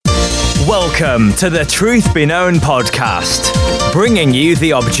Welcome to the Truth Be Known podcast, bringing you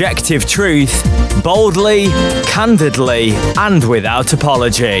the objective truth boldly, candidly, and without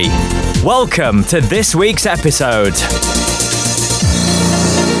apology. Welcome to this week's episode.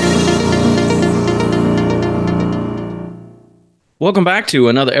 Welcome back to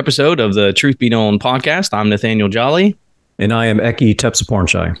another episode of the Truth Be Known podcast. I'm Nathaniel Jolly. And I am Eki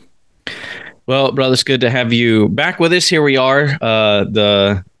Tepsipornchai. Well, brother, it's good to have you back with us. Here we are.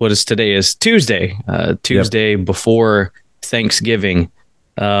 Today is Tuesday. Tuesday before Thanksgiving.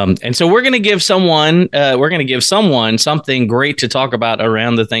 And so we're going to give someone something great to talk about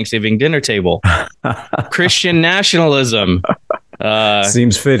around the Thanksgiving dinner table. Christian nationalism.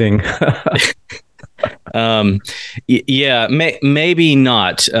 Seems fitting. Maybe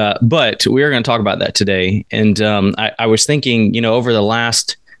not. But we're going to talk about that today. And I was thinking, over the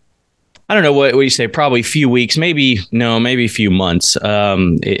last, I don't know what you say, probably a few weeks, maybe a few months.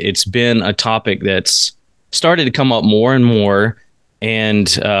 It's been a topic that's started to come up more and more. And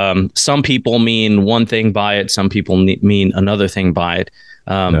some people mean one thing by it. Some people mean another thing by it.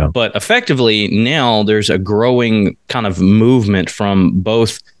 But effectively now there's a growing kind of movement from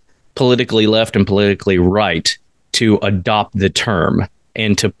both politically left and politically right to adopt the term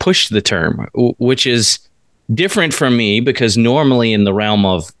and to push the term, which is different from me because normally in the realm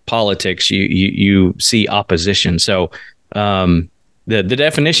of politics, you see opposition. So the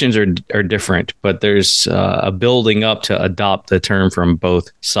definitions are different, but there's a building up to adopt the term from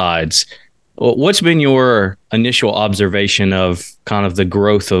both sides. What's been your initial observation of kind of the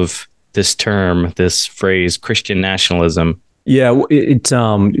growth of this term, this phrase, Christian nationalism? Yeah,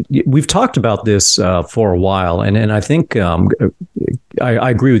 we've talked about this for a while, and I think I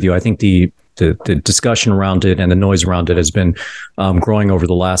agree with you. I think the discussion around it and the noise around it has been growing over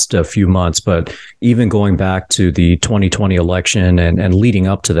the last few months. But even going back to the 2020 election and leading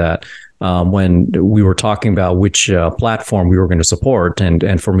up to that, when we were talking about which platform we were going to support,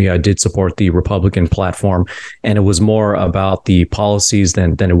 and for me, I did support the Republican platform, and it was more about the policies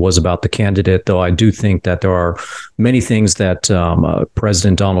than it was about the candidate. Though I do think that there are many things that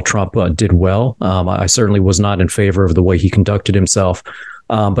President Donald Trump did well. I certainly was not in favor of the way he conducted himself.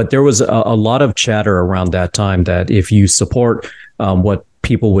 But there was a lot of chatter around that time that if you support what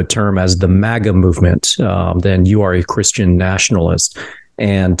people would term as the MAGA movement, then you are a Christian nationalist.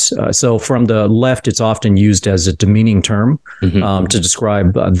 And so from the left, it's often used as a demeaning term to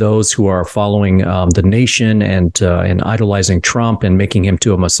describe those who are following the nation and idolizing Trump and making him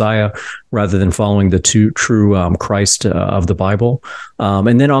to a messiah rather than following the true Christ of the Bible.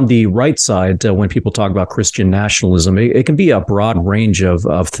 And then on the right side, when people talk about Christian nationalism, it can be a broad range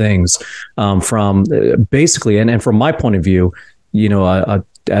of things from basically, and from my point of view,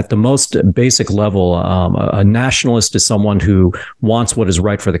 at the most basic level, a nationalist is someone who wants what is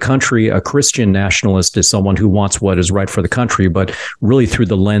right for the country. A Christian nationalist is someone who wants what is right for the country, but really through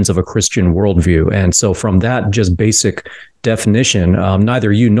the lens of a Christian worldview. And so from that just basic definition,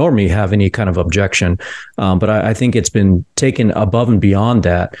 neither you nor me have any kind of objection. But I think it's been taken above and beyond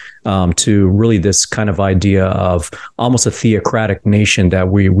that to really this kind of idea of almost a theocratic nation that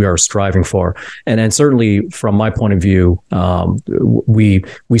we are striving for. And certainly from my point of view, we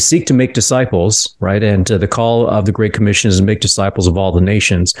seek to make disciples, right? And the call of the Great Commission is to make disciples of all the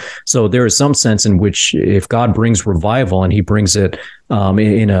nations. So there is some sense in which if God brings revival and he brings it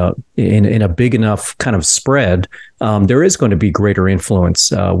in a big enough kind of spread, there is going to be greater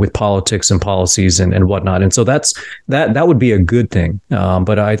influence with politics and policies and whatnot. And so that would be a good thing.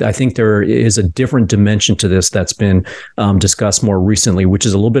 But I think there is a different dimension to this that's been discussed more recently, which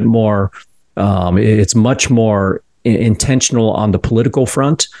is a little bit more, it's much more intentional on the political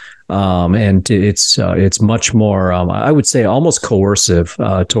front. And it's much more, I would say, almost coercive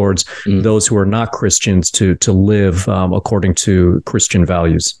towards those who are not Christians to live according to Christian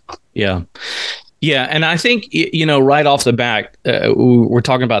values. Yeah. Yeah. And I think, right off the bat, we're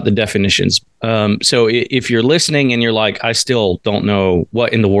talking about the definitions. So if you're listening and you're like, I still don't know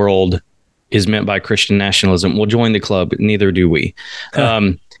what in the world is meant by Christian nationalism, well, join the club. Neither do we.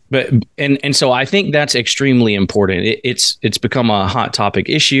 But so I think that's extremely important. It's become a hot topic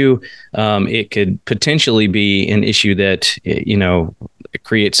issue. It could potentially be an issue that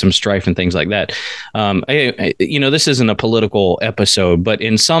creates some strife and things like that. This isn't a political episode, but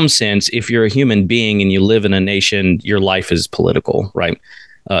in some sense, if you're a human being and you live in a nation, your life is political, right?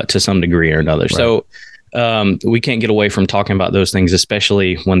 To some degree or another. Right. So we can't get away from talking about those things,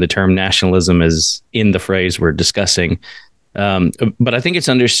 especially when the term nationalism is in the phrase we're discussing. But I think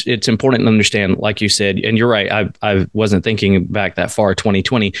it's important to understand, like you said, and you're right. I wasn't thinking back that far,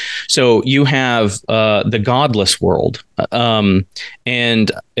 2020. So you have the godless world,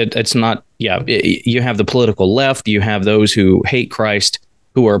 and it's not. Yeah, you have the political left. You have those who hate Christ,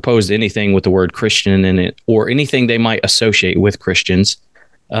 who are opposed to anything with the word Christian in it, or anything they might associate with Christians.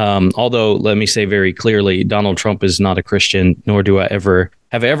 Although, let me say very clearly, Donald Trump is not a Christian, nor do I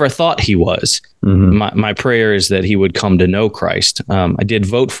have ever thought he was. Mm-hmm. My prayer is that he would come to know Christ. I did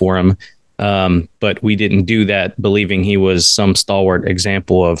vote for him, but we didn't do that believing he was some stalwart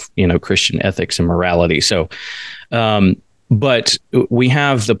example of, Christian ethics and morality. So, but we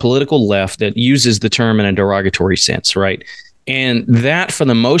have the political left that uses the term in a derogatory sense, right? And that, for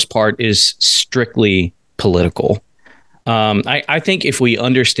the most part, is strictly political. I think if we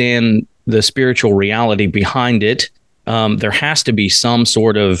understand the spiritual reality behind it, there has to be some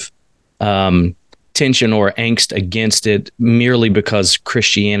sort of tension or angst against it merely because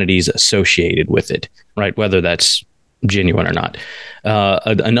Christianity is associated with it, right? Whether that's genuine or not.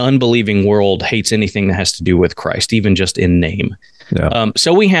 An unbelieving world hates anything that has to do with Christ, even just in name. Yeah.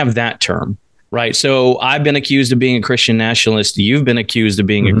 So we have that term. Right. So I've been accused of being a Christian nationalist. You've been accused of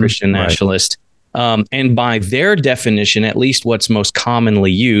being a Christian nationalist. Right. And by their definition, at least what's most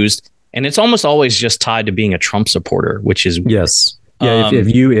commonly used, and it's almost always just tied to being a Trump supporter, which is yes. Yeah.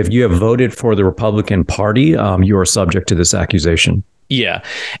 If you have voted for the Republican Party, you are subject to this accusation. Yeah.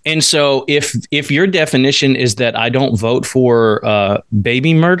 And so if your definition is that I don't vote for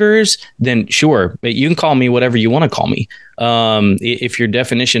baby murderers, then sure, but you can call me whatever you want to call me. If your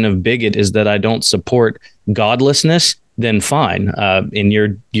definition of bigot is that I don't support godlessness, then fine. In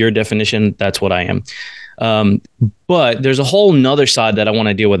your definition, that's what I am. But there's a whole nother side that I want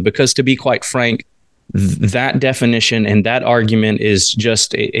to deal with, because to be quite frank, that definition and that argument is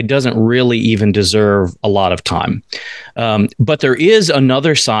just, it doesn't really even deserve a lot of time. But there is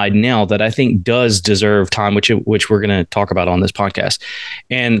another side now that I think does deserve time, which we're going to talk about on this podcast.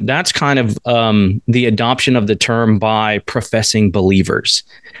 And that's kind of the adoption of the term by professing believers.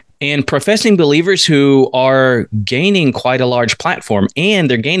 And professing believers who are gaining quite a large platform, and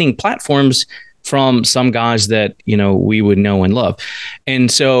they're gaining platforms from some guys that, we would know and love.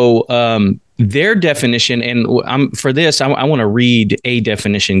 And so their definition, and for this, I want to read a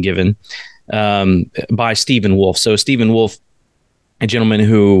definition given by Stephen Wolfe. So Stephen Wolfe, a gentleman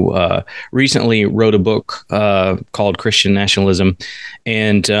who recently wrote a book called Christian Nationalism.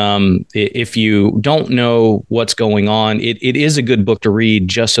 And if you don't know what's going on, it is a good book to read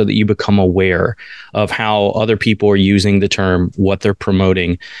just so that you become aware of how other people are using the term, what they're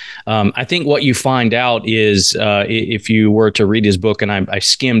promoting. I think what you find out is if you were to read his book, and I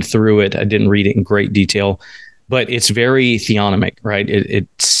skimmed through it, I didn't read it in great detail, but it's very theonomic, right? It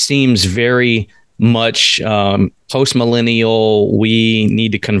seems very much post-millennial. We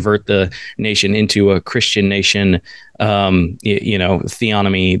need to convert the nation into a Christian nation,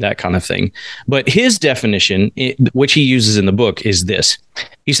 theonomy, that kind of thing. But his definition, which he uses in the book, is this.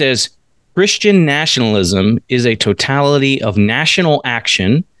 He says, Christian nationalism is a totality of national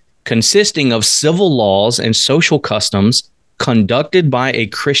action consisting of civil laws and social customs conducted by a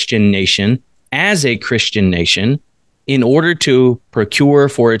Christian nation as a Christian nation in order to procure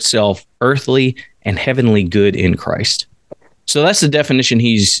for itself earthly and heavenly good in Christ. So that's the definition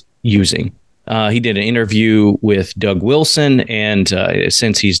he's using. He did an interview with Doug Wilson, and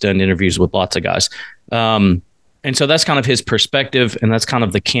since he's done interviews with lots of guys. And so that's kind of his perspective, and that's kind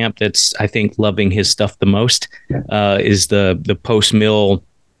of the camp that's, I think, loving his stuff the most, is the post-mill,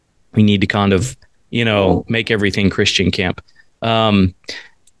 we need to kind of, make everything Christian camp. I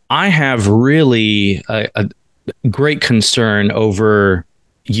have really a great concern over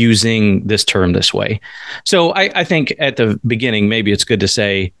using this term this way. So I think at the beginning, maybe it's good to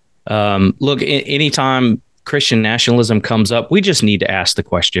say, look, anytime Christian nationalism comes up, we just need to ask the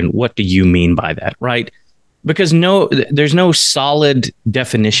question, what do you mean by that, right? Because there's no solid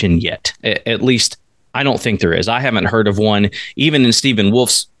definition yet. At least I don't think there is. I haven't heard of one. Even in Stephen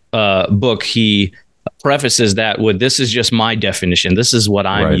Wolfe's book, he prefaces that with, this is just my definition. This is what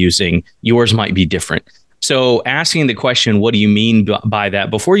I'm using. Yours might be different. So asking the question, what do you mean by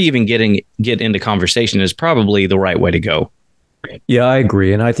that, before you even get into conversation, is probably the right way to go. Yeah, I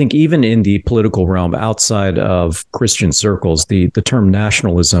agree. And I think even in the political realm outside of Christian circles, the term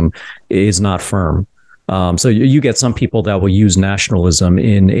nationalism is not firm. So you get some people that will use nationalism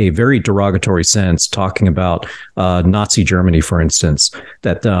in a very derogatory sense, talking about Nazi Germany, for instance,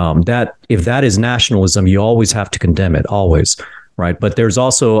 that if that is nationalism, you always have to condemn it, always. right? But there's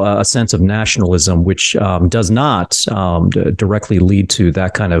also a sense of nationalism, which does not directly lead to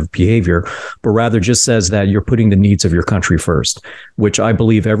that kind of behavior, but rather just says that you're putting the needs of your country first, which I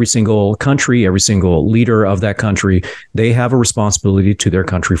believe every single country, every single leader of that country, they have a responsibility to their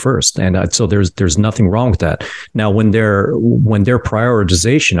country first. And so there's nothing wrong with that. Now, when their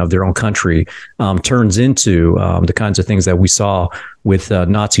prioritization of their own country turns into the kinds of things that we saw with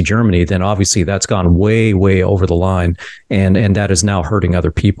Nazi Germany, then obviously that's gone way, way over the line, and that is now hurting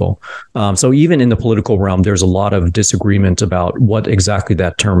other people. So even in the political realm, there's a lot of disagreement about what exactly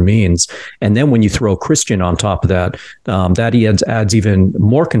that term means. And then when you throw Christian on top of that, that adds even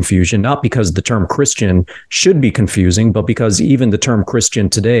more confusion, not because the term Christian should be confusing, but because even the term Christian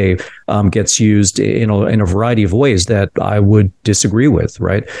today gets used in a variety of ways that I would disagree with,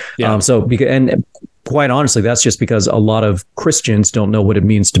 right? Yeah. And quite honestly, that's just because a lot of Christians don't know what it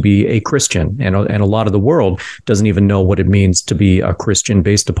means to be a Christian. And a lot of the world doesn't even know what it means to be a Christian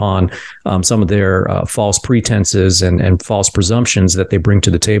based upon some of their false pretenses and false presumptions that they bring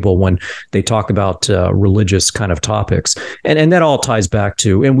to the table when they talk about religious kind of topics. And that all ties back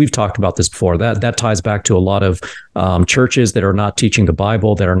to, and we've talked about this before, that ties back to a lot of churches that are not teaching the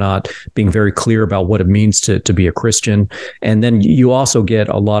Bible, that are not being very clear about what it means to be a Christian. And then you also get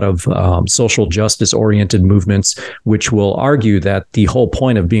a lot of social justice oriented movements, which will argue that the whole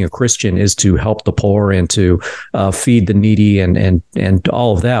point of being a Christian is to help the poor and to feed the needy and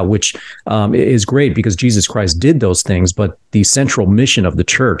all of that, which is great because Jesus Christ did those things. But the central mission of the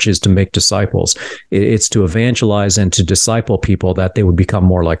church is to make disciples. It's to evangelize and to disciple people that they would become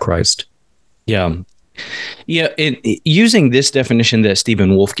more like Christ. Yeah. Yeah, using this definition that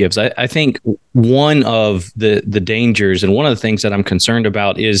Stephen Wolfe gives, I think one of the dangers and one of the things that I'm concerned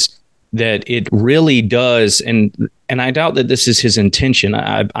about is that it really does, and I doubt that this is his intention.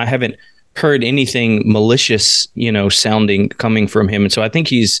 I haven't heard anything malicious, sounding coming from him, and so I think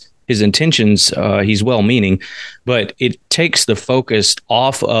his intentions, he's well-meaning, but it takes the focus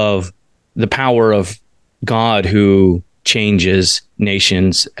off of the power of God who changes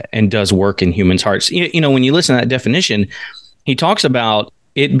nations and does work in humans' hearts. When you listen to that definition, he talks about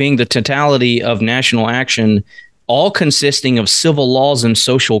it being the totality of national action, all consisting of civil laws and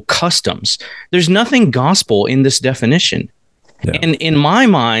social customs. There's nothing gospel in this definition. Yeah. And in my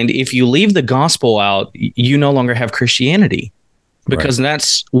mind, if you leave the gospel out, you no longer have Christianity, because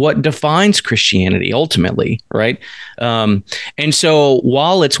that's what defines Christianity ultimately, right? And so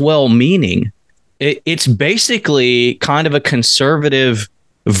while it's well-meaning, it's basically kind of a conservative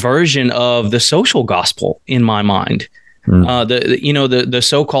version of the social gospel in my mind. The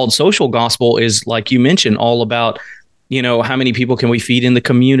so-called social gospel is, like you mentioned, all about, how many people can we feed in the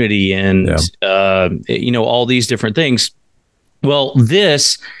community and, all these different things. Well,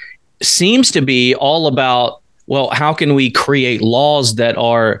 this seems to be all about, how can we create laws that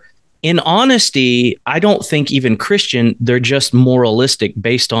are, in honesty, I don't think even Christian, they're just moralistic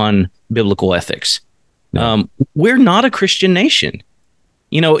based on biblical ethics. No. We're not a Christian nation.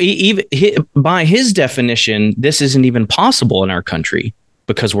 Even by his definition, this isn't even possible in our country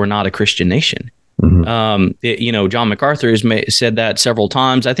because we're not a Christian nation. Mm-hmm. John MacArthur has said that several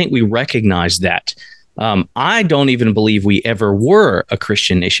times. I think we recognize that. I don't even believe we ever were a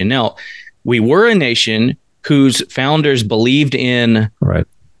Christian nation. Now, we were a nation whose founders believed in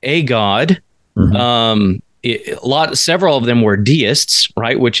a God. Mm-hmm. Several of them were deists,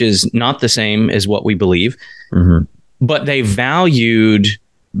 right? Which is not the same as what we believe. Mm-hmm. But they valued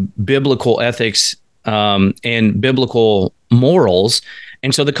biblical ethics and biblical morals.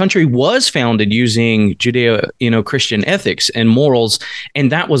 And so the country was founded using Judeo-Christian ethics and morals,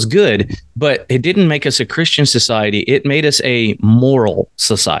 and that was good. But it didn't make us a Christian society. It made us a moral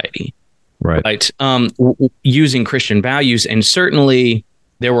society, right? Using Christian values. And certainly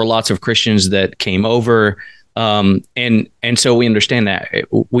there were lots of Christians that came over. And so we understand that.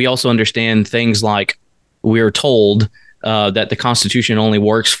 We also understand things like we're told that the Constitution only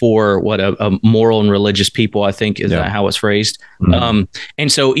works for a moral and religious people, I think, is that how it's phrased. Mm-hmm.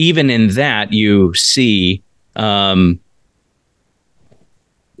 And so even in that, you see kind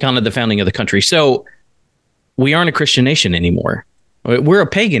of the founding of the country. So we aren't a Christian nation anymore. We're a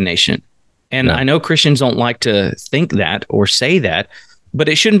pagan nation. And I know Christians don't like to think that or say that, but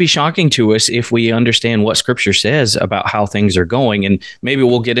it shouldn't be shocking to us if we understand what Scripture says about how things are going. And maybe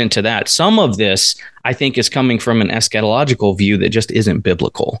we'll get into that. Some of this, I think, is coming from an eschatological view that just isn't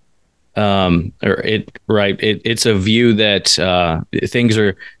biblical. It's a view that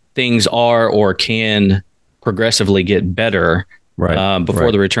things are or can progressively get better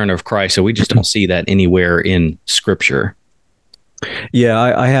before the return of Christ. So we just don't see that anywhere in Scripture. Yeah,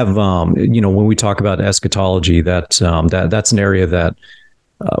 I have. When we talk about eschatology, that's an area that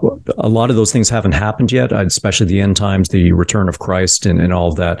a lot of those things haven't happened yet, especially the end times, the return of Christ, and all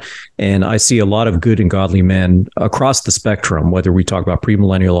of that. And I see a lot of good and godly men across the spectrum, whether we talk about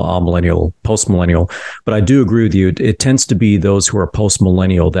premillennial, amillennial, postmillennial. But I do agree with you. It tends to be those who are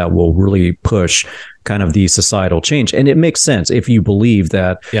postmillennial that will really push kind of the societal change. And it makes sense if you believe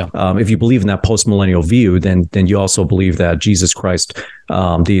that. If you believe in that postmillennial view, then you also believe that Jesus Christ,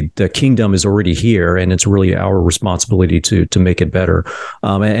 the kingdom is already here, and it's really our responsibility to make it better.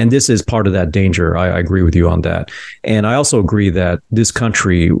 And this is part of that danger. I agree with you on that. And I also agree that this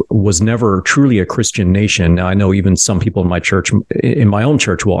country was never truly a Christian nation. Now, I know even some people in my own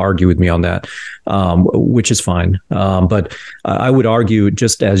church, will argue with me on that, which is fine. But I would argue,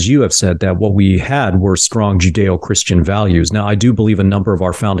 just as you have said, that what we had were strong Judeo-Christian values. Now, I do believe a number of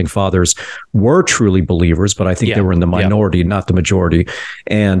our founding fathers were truly believers, but I think they were in the minority, not the majority.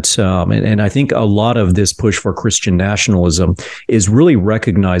 And I think a lot of this push for Christian nationalism is really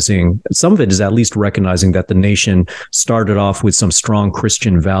recognizing, some of it is at least recognizing that the nation started off with some strong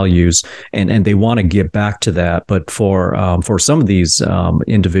Christian values, and they want to get back to that. But for some of these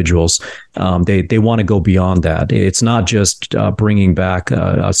individuals, they want to go beyond that. It's not just bringing back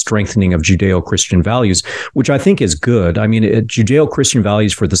a strengthening of Judeo-Christian values, which I think is good. I mean, Judeo-Christian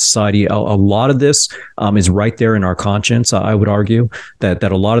values for the society, a lot of this is right there in our conscience. I would argue that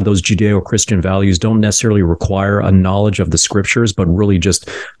a lot of those Judeo-Christian values don't necessarily require a knowledge of the scriptures, but really just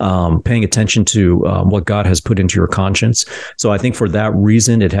paying attention to what God has put into your conscience. So I think for that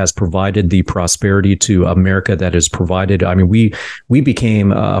reason, it has provided the prosperity to America that is provided. I mean, we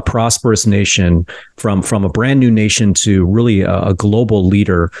became a prosperous nation from a brand new nation to really a global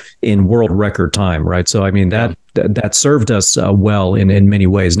leader in world record time, right? So, I mean, that served us well in many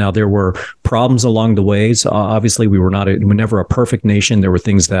ways. Now, there were problems along the ways. Obviously, we were never a perfect nation. There were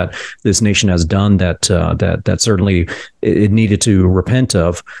things that this nation has done that certainly it needed to repent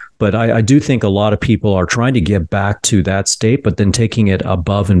of. But I do think a lot of people are trying to get back to that state, but then taking it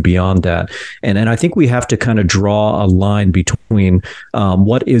above and beyond that. And I think we have to kind of draw a line between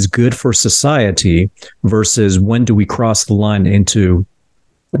what is good for society versus when do we cross the line into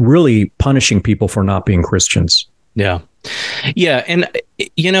really punishing people for not being Christians. Yeah. And,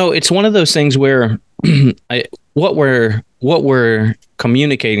 it's one of those things where what we're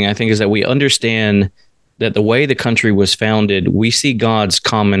communicating, I think, is that we understand that the way the country was founded, we see God's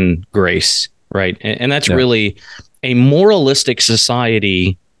common grace, right? And that's really a moralistic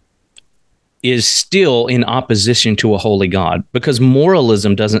society is still in opposition to a holy God, because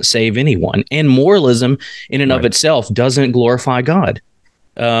moralism doesn't save anyone. And moralism in and of itself doesn't glorify God.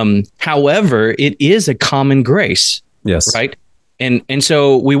 However, it is a common grace. Yes. Right. And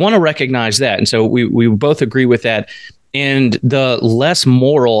so we want to recognize that. And so we both agree with that. And the less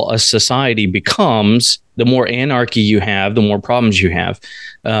moral a society becomes, the more anarchy you have, the more problems you have.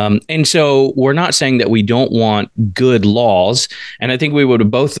 And so we're not saying that we don't want good laws. And I think we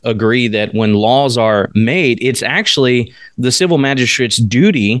would both agree that when laws are made, it's actually the civil magistrate's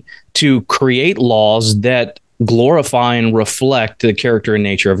duty to create laws that glorify and reflect the character and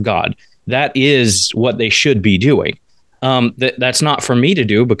nature of God. That is what they should be doing. That's not for me to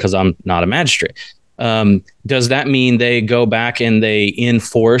do because I'm not a magistrate. Does that mean they go back and they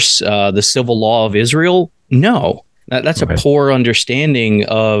enforce the civil law of Israel? No, that's a poor understanding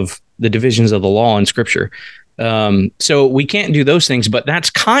of the divisions of the law in Scripture. So we can't do those things, but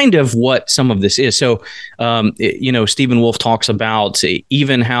that's kind of what some of this is. So, Stephen Wolfe talks about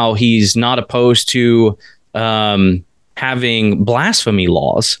even how he's not opposed to having blasphemy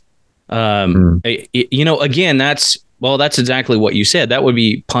laws. Again, that's exactly what you said. That would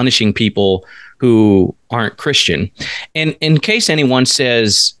be punishing people who aren't Christian. And in case anyone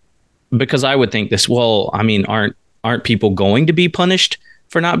says, because I would think this, aren't people going to be punished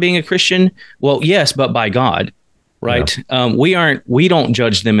for not being a Christian? Well, yes, but by God, right? Yeah. We don't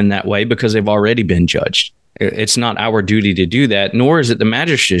judge them in that way because they've already been judged. It's not our duty to do that, nor is it the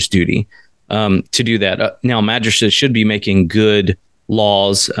magistrate's duty to do that. Now, magistrates should be making good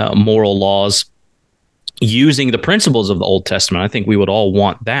laws, moral laws, using the principles of the Old Testament. I think we would all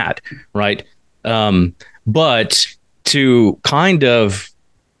want that, right? But to kind of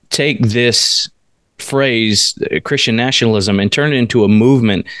take this phrase, Christian nationalism, and turn it into a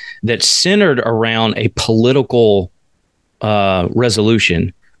movement that's centered around a political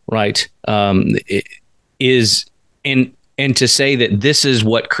resolution, right? And to say that this is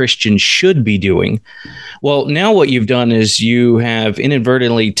what Christians should be doing. Well, now what you've done is you have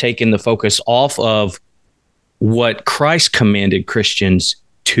inadvertently taken the focus off of what Christ commanded Christians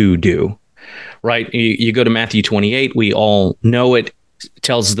to do, right? You go to Matthew 28, we all know it,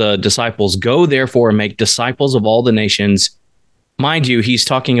 tells the disciples, go therefore and make disciples of all the nations. Mind you, he's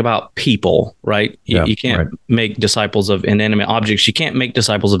talking about people, right? You can't make disciples of inanimate objects. You can't make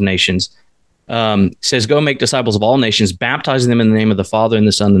disciples of nations. Says, go make disciples of all nations, baptizing them in the name of the Father and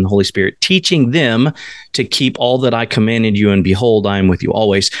the Son and the Holy Spirit, teaching them to keep all that I commanded you. And behold, I am with you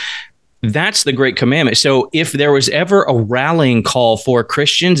always. That's the great commandment. So if there was ever a rallying call for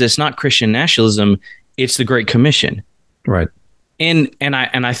Christians, it's not Christian nationalism, it's the Great Commission. Right. And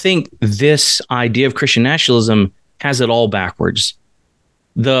I think this idea of Christian nationalism has it all backwards.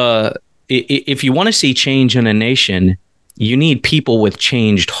 If you want to see change in a nation, you need people with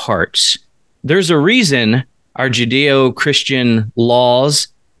changed hearts. There's a reason our Judeo-Christian laws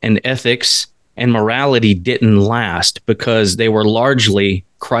and ethics and morality didn't last, because they were largely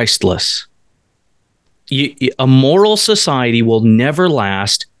Christless. A moral society will never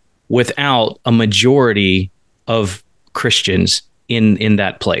last without a majority of Christians in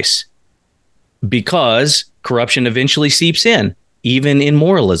that place, because corruption eventually seeps in, even in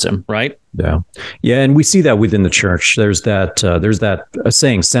moralism, right? Yeah, and we see that within the church. There's that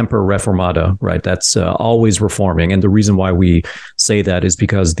saying, semper reformata, right? That's always reforming. And the reason why we say that is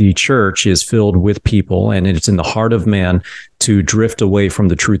because the church is filled with people, and it's in the heart of man to drift away from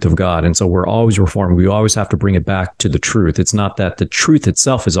the truth of God. And so we're always reforming. We always have to bring it back to the truth. It's not that the truth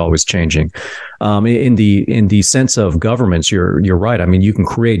itself is always changing. In the sense of governments, you're right. I mean, you can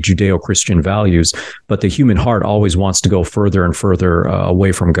create Judeo-Christian values, but the human heart always wants to go further and further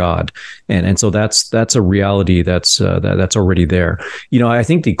away from God. And so that's a reality that's already there. I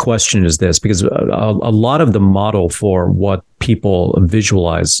think the question is this, because a lot of the model for what people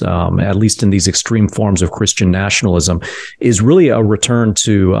visualize, at least in these extreme forms of Christian nationalism, is really a return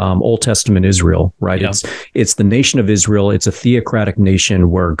to Old Testament Israel, right? Yeah. It's the nation of Israel. It's a theocratic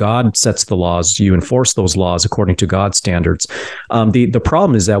nation where God sets the laws. You enforce those laws according to God's standards. The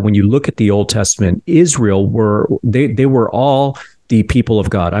problem is that when you look at the Old Testament, Israel they were all the people of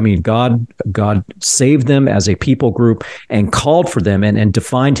God. I mean, God saved them as a people group and called for them and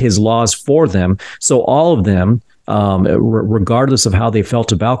defined his laws for them. So all of them, regardless of how they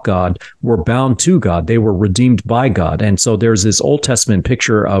felt about God, were bound to God. They were redeemed by God. And so there's this Old Testament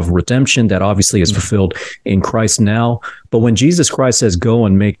picture of redemption that obviously is fulfilled in Christ now. But when Jesus Christ says, go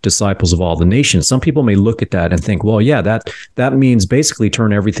and make disciples of all the nations, some people may look at that and think, well, yeah, that means basically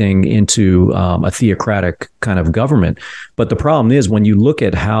turn everything into a theocratic kind of government. But the problem is, when you look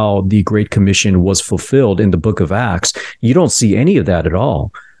at how the Great Commission was fulfilled in the book of Acts, you don't see any of that at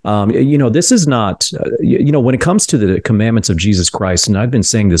all. This is not, when it comes to the commandments of Jesus Christ, and I've been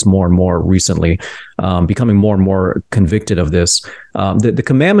saying this more and more recently, becoming more and more convicted of this, the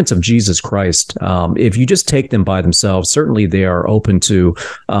commandments of Jesus Christ, if you just take them by themselves, certainly they are open to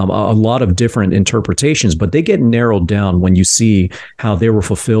a lot of different interpretations, but they get narrowed down when you see how they were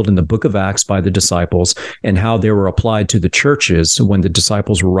fulfilled in the book of Acts by the disciples and how they were applied to the churches when the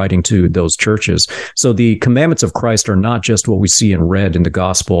disciples were writing to those churches. So the commandments of Christ are not just what we see and read in the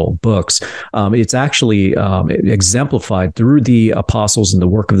gospel books. It's actually exemplified through the apostles and the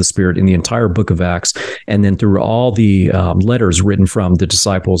work of the Spirit in the entire book of Acts, and then through all the letters written from the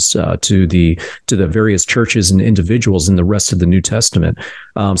disciples to the various churches and individuals in the rest of the New Testament.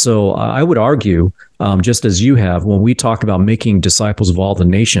 So I would argue, just as you have, when we talk about making disciples of all the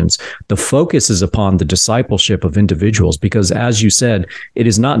nations, the focus is upon the discipleship of individuals, because as you said, it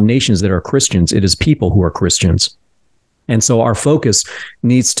is not nations that are Christians, it is people who are Christians. And so our focus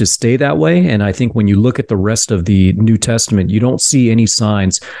needs to stay that way. And I think when you look at the rest of the New Testament, you don't see any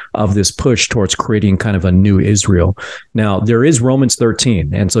signs of this push towards creating kind of a new Israel. Now, there is Romans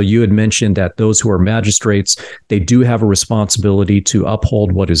 13. And so you had mentioned that those who are magistrates, they do have a responsibility to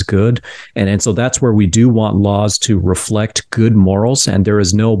uphold what is good. And so that's where we do want laws to reflect good morals. And there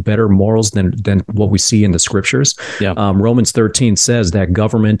is no better morals than what we see in the scriptures. Yeah. Romans 13 says that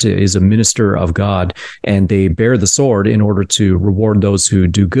government is a minister of God, and they bear the sword in order to reward those who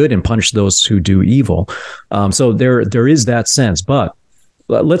do good and punish those who do evil. So there is that sense. But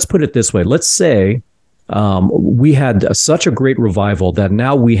let's put it this way. Let's say we had such a great revival that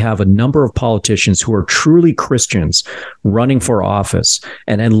now we have a number of politicians who are truly Christians running for office.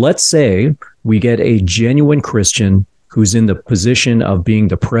 And let's say we get a genuine Christian who's in the position of being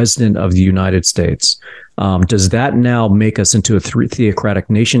the president of the United States. Does that now make us into a theocratic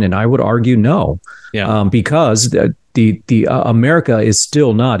nation? And I would argue no. Yeah. Because the America is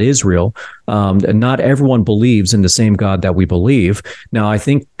still not Israel. Not everyone believes in the same God that we believe. Now, I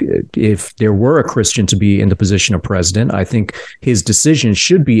think if there were a Christian to be in the position of president, I think his decision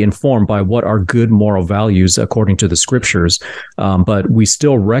should be informed by what are good moral values according to the scriptures. But we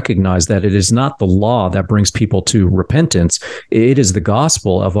still recognize that it is not the law that brings people to repentance. It is the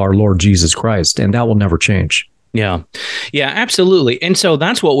gospel of our Lord Jesus Christ, and that will never change. Yeah, absolutely. And so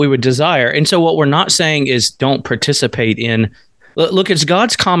that's what we would desire. And so what we're not saying is don't participate in. Look, it's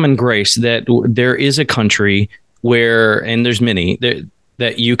God's common grace that there is a country where, and there's many,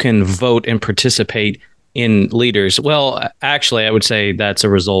 that you can vote and participate in leaders. Well, actually, I would say that's a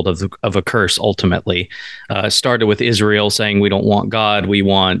result of a curse, ultimately. Started with Israel saying, we don't want God, we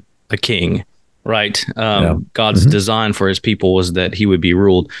want a king, right? God's design for his people was that he would be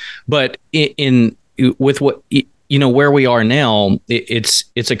ruled. But with what, where we are now,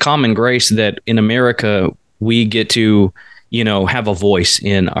 it's a common grace that in America, we get to have a voice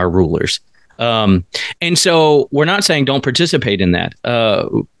in our rulers. And so we're not saying don't participate in that.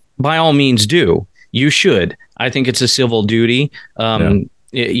 By all means do. You should. I think it's a civil duty. And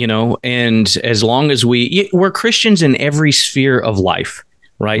as long as we're Christians in every sphere of life,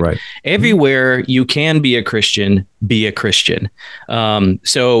 right? Everywhere you can be a Christian, be a Christian.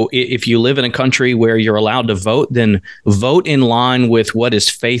 So if you live in a country where you're allowed to vote, then vote in line with what is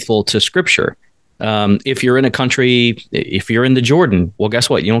faithful to Scripture. If you're in a country, if you're in the Jordan, well, guess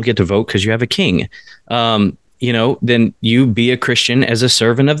what? You don't get to vote because you have a king. Then you be a Christian as a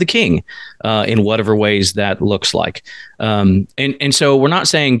servant of the king in whatever ways that looks like. And so we're not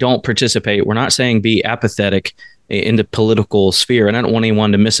saying don't participate. We're not saying be apathetic in the political sphere. And I don't want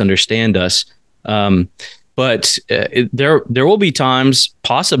anyone to misunderstand us. But there will be times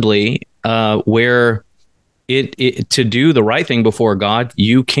possibly where to do the right thing before God,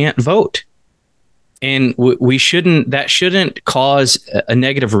 you can't vote. And that shouldn't cause a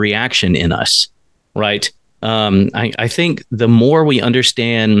negative reaction in us, right? I think the more we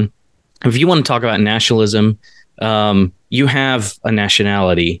understand, if you want to talk about nationalism, you have a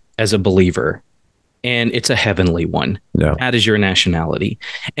nationality as a believer, and it's a heavenly one. Yeah. That is your nationality.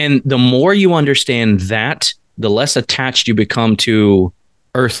 And the more you understand that, the less attached you become to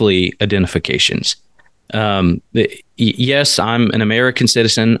earthly identifications. Yes, I'm an American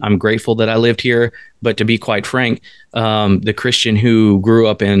citizen. I'm grateful that I lived here. But to be quite frank, the Christian who grew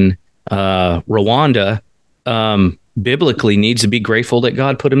up in Rwanda biblically needs to be grateful that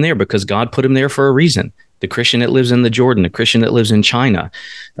God put him there, because God put him there for a reason. The Christian that lives in the Jordan, the Christian that lives in China.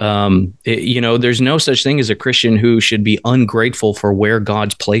 There's no such thing as a Christian who should be ungrateful for where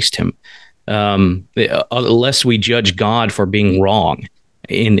God's placed him, unless we judge God for being wrong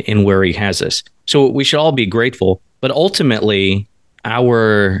in where he has us. So we should all be grateful, but ultimately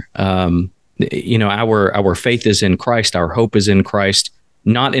our faith is in Christ. Our hope is in Christ,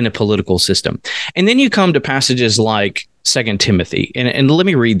 not in a political system. And then you come to passages like 2 Timothy. And let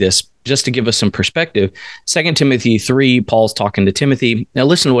me read this just to give us some perspective. 2 Timothy 3, Paul's talking to Timothy. Now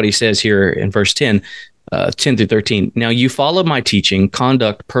listen to what he says here in verse 10 through 13. Now you follow my teaching,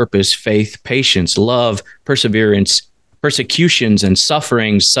 conduct, purpose, faith, patience, love, perseverance, persecutions and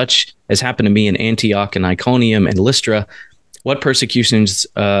sufferings, such as happened to me in Antioch and Iconium and Lystra. What persecutions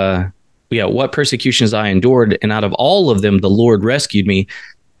I endured, and out of all of them, the Lord rescued me.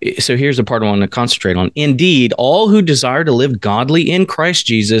 So here's the part I want to concentrate on. Indeed, all who desire to live godly in Christ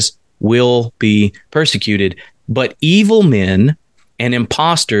Jesus will be persecuted, but evil men and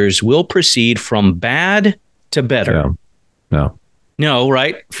impostors will proceed from bad to better. No,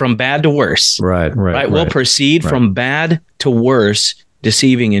 right? From bad to worse. Right. We'll proceed from bad to worse,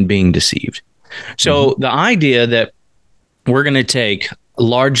 deceiving and being deceived. So the idea that we're going to take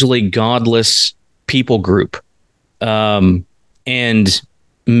largely godless people group and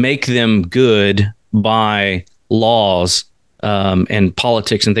make them good by laws and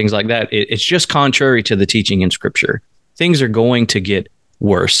politics and things like that, it's just contrary to the teaching in Scripture. Things are going to get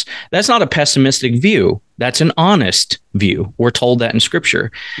worse. That's not a pessimistic view. That's an honest view. We're told that in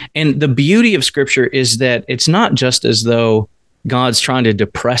Scripture. And the beauty of Scripture is that it's not just as though God's trying to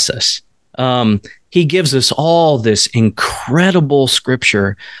depress us. He gives us all this incredible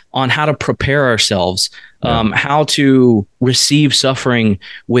Scripture on how to prepare ourselves, how to receive suffering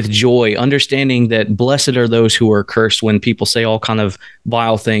with joy, understanding that blessed are those who are cursed when people say all kind of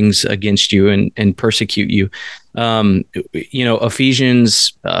vile things against you and persecute you.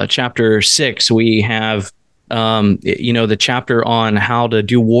 Ephesians chapter 6, we have, the chapter on how to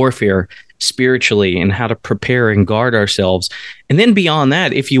do warfare spiritually and how to prepare and guard ourselves. And then beyond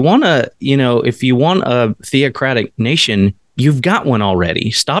that, if you want a theocratic nation, you've got one already.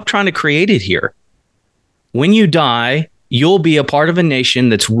 Stop trying to create it here. when you die, you'll be a part of a nation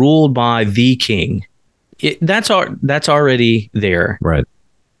that's ruled by the king. That's already there. Right.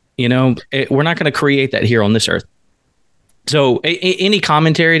 We're not going to create that here on this earth. So any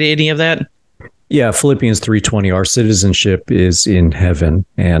commentary to any of that? Yeah, Philippians 3:20, our citizenship is in heaven.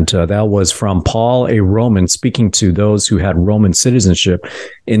 And that was from Paul, a Roman, speaking to those who had Roman citizenship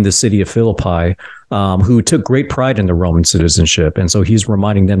in the city of Philippi, who took great pride in the Roman citizenship. And so he's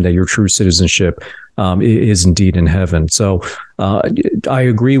reminding them that your true citizenship is indeed in heaven. So I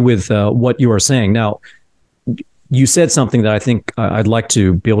agree with what you are saying. Now, you said something that I think I'd like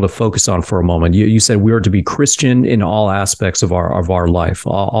to be able to focus on for a moment. You said we are to be Christian in all aspects of our life,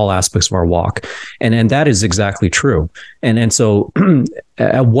 all aspects of our walk, and that is exactly true. And so,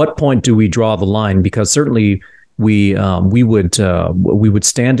 at what point do we draw the line? Because certainly we would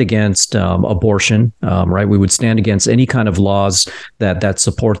stand against abortion, right? We would stand against any kind of laws that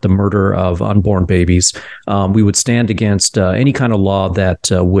support the murder of unborn babies. We would stand against any kind of law that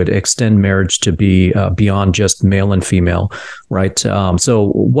would extend marriage to be beyond just male and female, right? So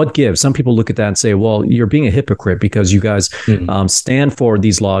what gives? Some people look at that and say, well, you're being a hypocrite because you guys stand for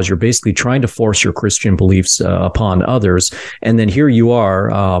these laws. You're basically trying to force your Christian beliefs upon others. And then here you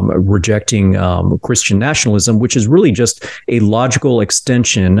are rejecting Christian nationalism, which is really just a logical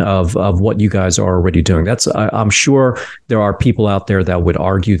extension of what you guys are already doing. I'm sure there are people out there that would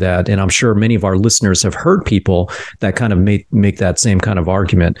argue that, and I'm sure many of our listeners have heard people that kind of make that same kind of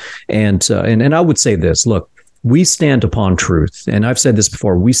argument. And I would say this: look, we stand upon truth. And I've said this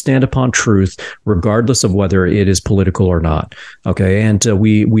before, we stand upon truth regardless of whether it is political or not. Okay. And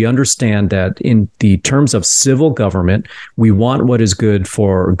we understand that in the terms of civil government, we want what is good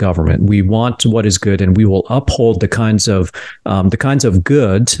for government. We want what is good, and we will uphold the kinds of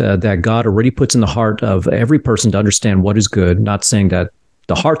good that God already puts in the heart of every person to understand what is good. Not saying that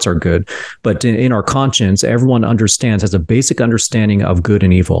the hearts are good, but in our conscience, everyone understands, has a basic understanding of good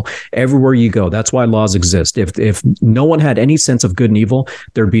and evil. Everywhere you go, that's why laws exist. If no one had any sense of good and evil,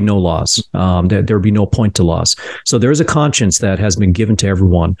 there'd be no laws. There'd be no point to laws. So there is a conscience that has been given to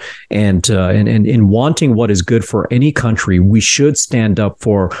everyone, and in wanting what is good for any country, we should stand up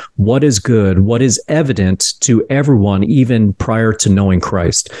for what is good, what is evident to everyone, even prior to knowing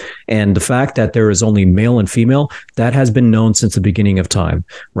Christ. And the fact that there is only male and female, that has been known since the beginning of time.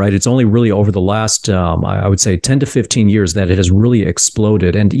 Right. It's only really over the last, I would say 10 to 15 years that it has really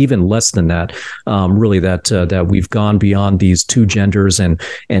exploded, and even less than that, really that we've gone beyond these two genders and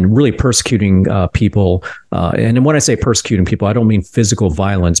really persecuting people. And when I say persecuting people, I don't mean physical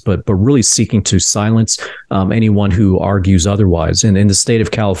violence, but really seeking to silence anyone who argues otherwise. And in the state of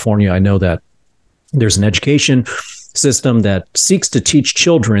California, I know that there's an education system that seeks to teach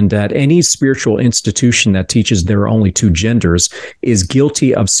children that any spiritual institution that teaches there are only two genders is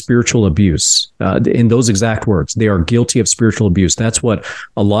guilty of spiritual abuse. In those exact words, they are guilty of spiritual abuse. That's what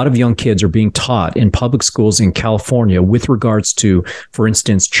a lot of young kids are being taught in public schools in California with regards to, for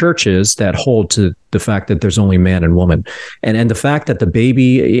instance, churches that hold to the fact that there's only man and woman, and the fact that the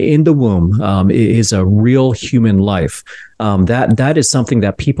baby in the womb is a real human life. That is something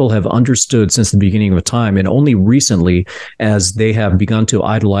that people have understood since the beginning of time, and only recently, as they have begun to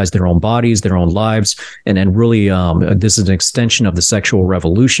idolize their own bodies, their own lives, and really this is an extension of the sexual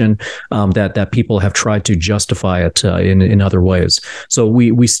revolution that people have tried to justify it in other ways. So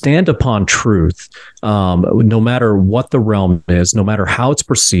we stand upon truth, no matter what the realm is, no matter how it's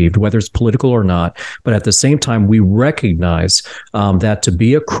perceived, whether it's political or not. But at the same time, we recognize that to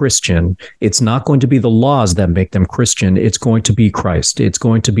be a Christian, it's not going to be the laws that make them Christian. It's going to be Christ. It's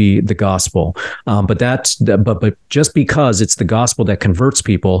going to be the gospel. But just because it's the gospel that converts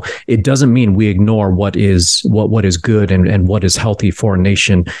people, it doesn't mean we ignore what is good and what is healthy for a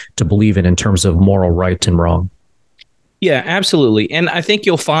nation to believe in terms of moral right and wrong. Yeah, absolutely. And I think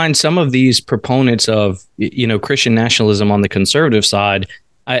you'll find some of these proponents of, Christian nationalism on the conservative side.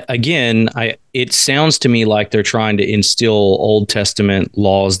 It sounds to me like they're trying to instill Old Testament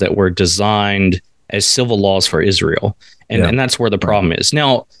laws that were designed as civil laws for Israel. And that's where the problem is.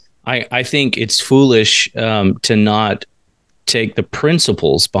 Now, I think it's foolish to not take the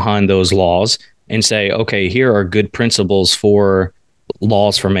principles behind those laws and say, okay, here are good principles for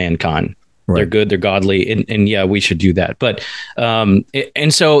laws for mankind. Right. They're good, they're godly, and yeah, we should do that. But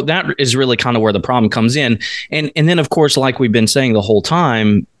and so that is really kind of where the problem comes in. And then, of course, like we've been saying the whole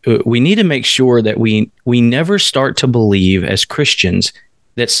time, we need to make sure that we never start to believe as Christians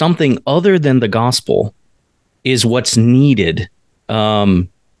that something other than the gospel is what's needed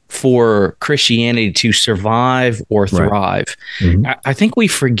for Christianity to survive or thrive. Right. Mm-hmm. I think we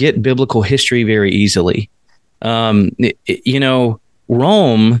forget biblical history very easily. Rome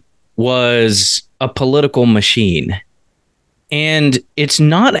was a political machine. And it's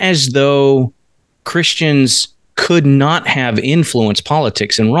not as though Christians could not have influenced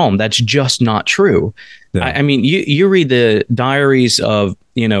politics in Rome. That's just not true. Yeah. I mean, you read the diaries of,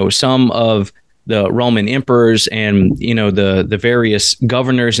 some of the Roman emperors and, the various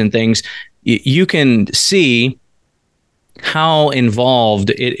governors and things. You can see how involved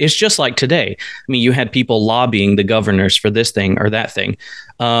it's just like today. I mean, you had people lobbying the governors for this thing or that thing.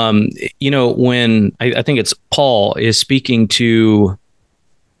 When I think it's Paul is speaking to,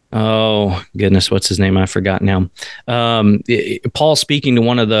 oh goodness, what's his name? I forgot now. Paul speaking to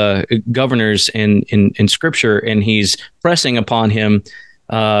one of the governors in Scripture, and he's pressing upon him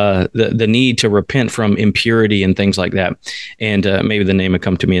the need to repent from impurity and things like that. And maybe the name will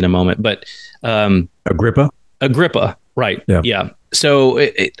come to me in a moment. But Agrippa. Right. Yeah. So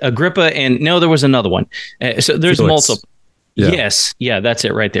Agrippa, and no, there was another one. So there's Felix. multiple. Yeah. Yes. Yeah, that's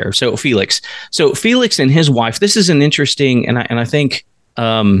it right there. So Felix. And his wife, this is an interesting, and I think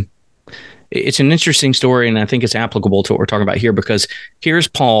it's an interesting story, and I think it's applicable to what we're talking about here, because here's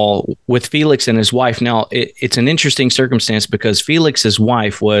Paul with Felix and his wife. Now, it's an interesting circumstance because Felix's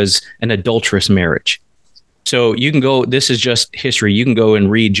wife was an adulterous marriage. So you can go, this is just history. You can go and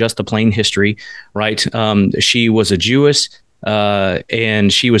read just the plain history, right? She was a Jewess,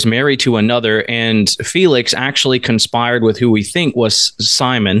 and she was married to another, and Felix actually conspired with who we think was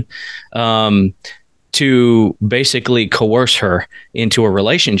Simon, to basically coerce her into a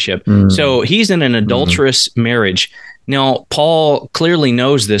relationship. So he's in an adulterous marriage. Now, Paul clearly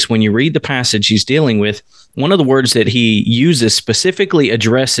knows this. When you read the passage he's dealing with, one of the words that he uses specifically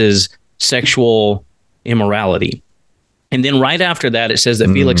addresses sexual immorality. And then right after that, it says that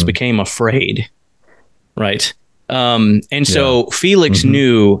Felix became afraid, right? So Felix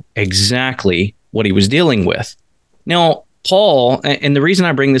knew exactly what he was dealing with. Now, Paul, and the reason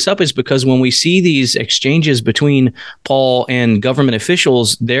I bring this up is because when we see these exchanges between Paul and government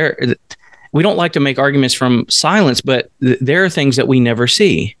officials, we don't like to make arguments from silence, but there are things that we never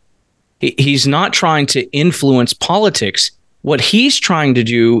see. He's not trying to influence politics. What he's trying to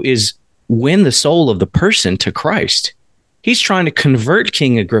do is win the soul of the person to Christ. He's trying to convert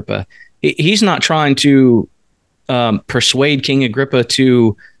King Agrippa. He's not trying to persuade King Agrippa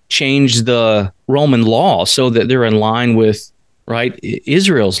to change the Roman law so that they're in line with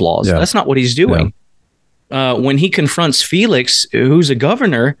Israel's laws. Yeah. That's not what he's doing. Yeah. When he confronts Felix, who's a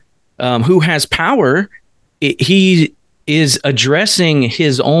governor, who has power, he is addressing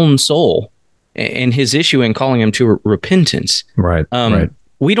his own soul and his issue and calling him to repentance. Right.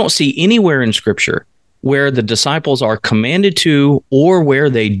 We don't see anywhere in Scripture where the disciples are commanded to, or where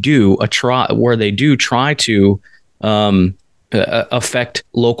they do try to affect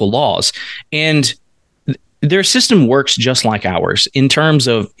local laws. And their system works just like ours in terms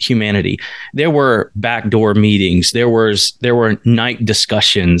of humanity. There were backdoor meetings. There were night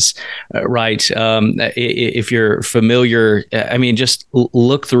discussions, right? If you're familiar, just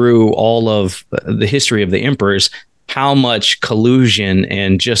look through all of the history of the emperors, how much collusion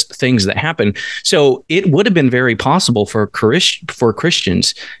and just things that happen. So it would have been very possible for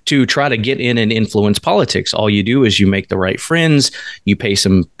Christians to try to get in and influence politics. All you do is you make the right friends, you pay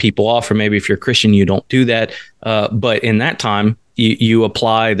some people off, or maybe if you're Christian, you don't do that. But in that time, you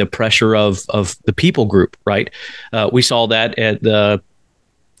apply the pressure of the people group, right? We saw that at the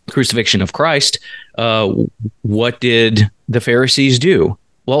crucifixion of Christ. What did the Pharisees do?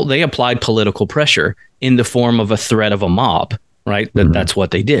 Well, they applied political pressure in the form of a threat of a mob, right? That's what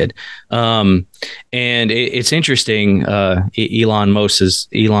they did. And it's interesting. Elon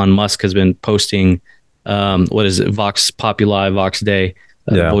Musk has been posting, what is it? Vox Populi, Vox Dei,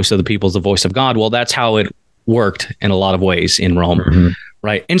 the voice of the people is the voice of God. Well, that's how it worked in a lot of ways in Rome,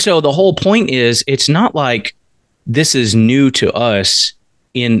 right? And so the whole point is, it's not like this is new to us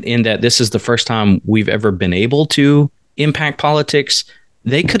in that this is the first time we've ever been able to impact politics.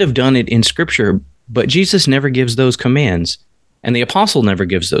 They could have done it in Scripture, but Jesus never gives those commands, and the apostle never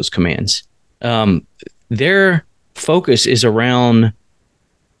gives those commands. Their focus is around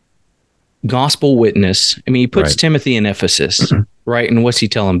gospel witness. I mean, he puts Timothy in Ephesus, right? And what's he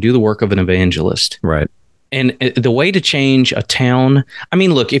tell him? Do the work of an evangelist. Right. And the way to change a town, I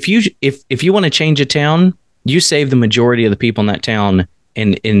mean, look, if you want to change a town, you save the majority of the people in that town,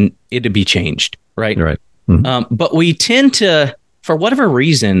 and it'll be changed, right? Right. But we tend to, for whatever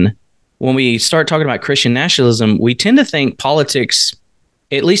reason, when we start talking about Christian nationalism, we tend to think politics,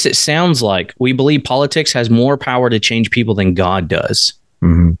 at least it sounds like, we believe politics has more power to change people than God does.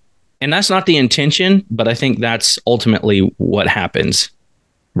 And that's not the intention, but I think that's ultimately what happens.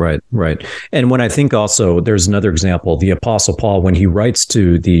 Right, right. And when I think also, there's another example, the Apostle Paul, when he writes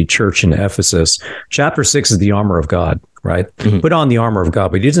to the church in Ephesus, chapter 6 is the armor of God, right? Mm-hmm. Put on the armor of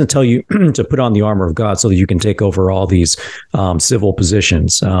God, but he doesn't tell you to put on the armor of God so that you can take over all these civil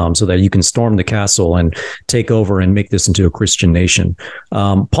positions, so that you can storm the castle and take over and make this into a Christian nation.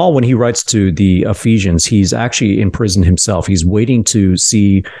 Paul, when he writes to the Ephesians, he's actually in prison himself. He's waiting to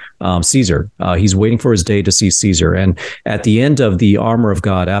see Caesar. He's waiting for his day to see Caesar. And at the end of the armor of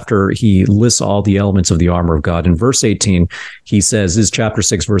God, after he lists all the elements of the armor of God, in verse 18, he says, this is chapter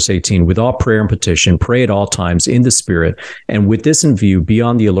 6, verse 18, with all prayer and petition, pray at all times in the Spirit, and with this in view, be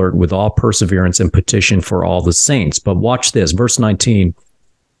on the alert with all perseverance and petition for all the saints. But watch this, verse 19,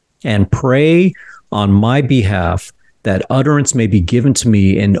 and pray on my behalf that utterance may be given to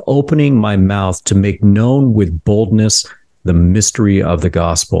me in opening my mouth to make known with boldness the mystery of the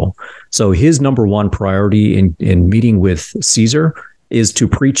gospel. So his number one priority in meeting with Caesar is to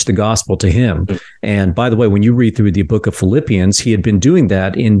preach the gospel to him. And by the way, when you read through the book of Philippians, he had been doing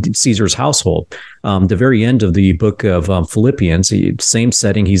that in Caesar's household. The very end of the book of Philippians, same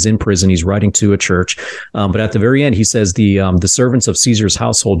setting, he's in prison, he's writing to a church. But at the very end, he says, the servants of Caesar's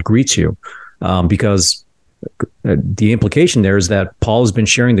household greet you, because the implication there is that Paul has been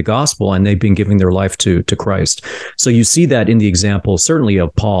sharing the gospel and they've been giving their life to Christ. So you see that in the example, certainly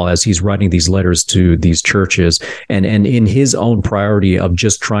of Paul, as he's writing these letters to these churches, and in his own priority of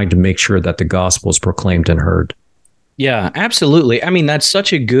just trying to make sure that the gospel is proclaimed and heard. Yeah, absolutely. I mean, that's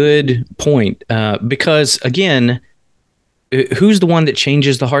such a good point, because, again, who's the one that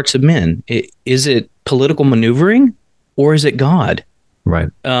changes the hearts of men? Is it political maneuvering, or is it God? Right.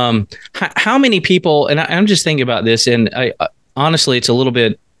 How many people, and I'm just thinking about this, and I honestly, it's a little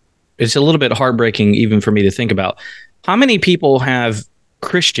bit heartbreaking even for me to think about. How many people have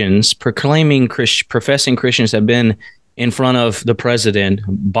Christians, professing Christians, have been in front of the president,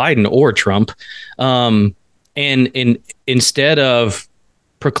 Biden or Trump, and instead of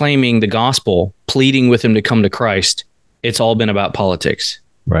proclaiming the gospel, pleading with him to come to Christ, it's all been about politics.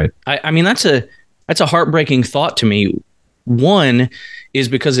 Right. I mean, that's a heartbreaking thought to me. One is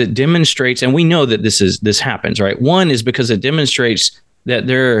because it demonstrates, and we know that this happens, right? One is because it demonstrates that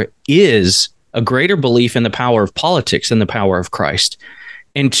there is a greater belief in the power of politics than the power of Christ.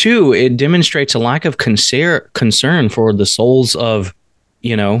 And two, it demonstrates a lack of concern for the souls of,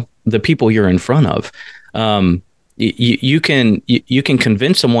 the people you're in front of. You can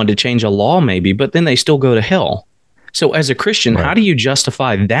convince someone to change a law maybe, but then they still go to hell. So as a Christian, right, how do you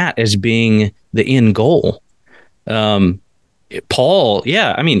justify that as being the end goal? Paul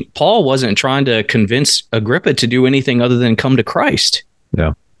wasn't trying to convince Agrippa to do anything other than come to Christ.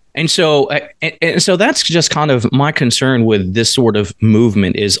 Yeah. And so that's just kind of my concern with this sort of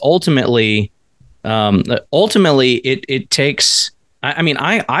movement is ultimately it takes,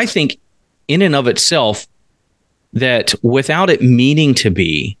 I think in and of itself that without it meaning to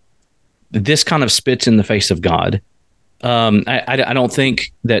be, this kind of spits in the face of God. I don't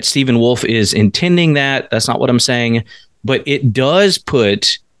think that Stephen Wolfe is intending that. That's not what I'm saying. But it does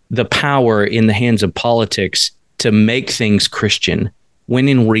put the power in the hands of politics to make things Christian, when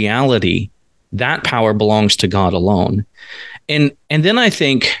in reality, that power belongs to God alone. And then I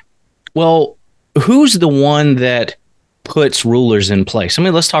think, well, who's the one that puts rulers in place?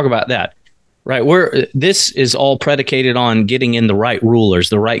 Let's talk about that. Right, this is all predicated on getting in the right rulers,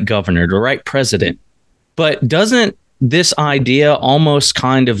 the right governor, the right president. But doesn't this idea almost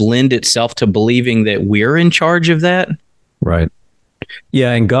kind of lend itself to believing that we're in charge of that? Right.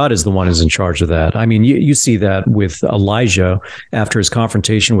 Yeah, and God is the one who's in charge of that. I mean, you see that with Elijah after his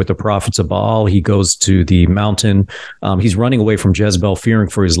confrontation with the prophets of Baal. He goes to the mountain. He's running away from Jezebel, fearing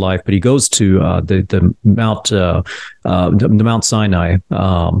for his life, but he goes to the Mount Sinai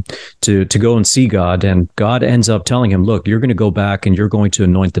to go and see God. And God ends up telling him, "Look, you're going to go back and you're going to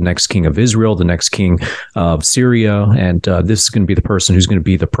anoint the next king of Israel, the next king of Syria, and this is going to be the person who's going to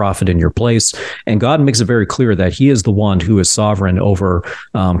be the prophet in your place." And God makes it very clear that He is the one who is sovereign over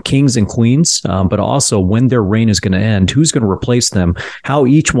kings and queens, but also when their reign is going to end, who's going to replace them, how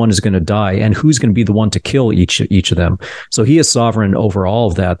each one is going to die, and who's going to be the one to kill each of them. So He is sovereign over all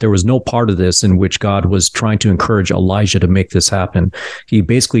of that. There was no part of this in which God was trying to encourage Elijah to make this happen. He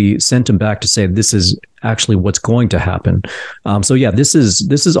basically sent him back to say, this is actually what's going to happen. So yeah, this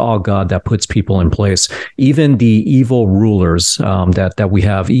is all God that puts people in place. Even the evil rulers that we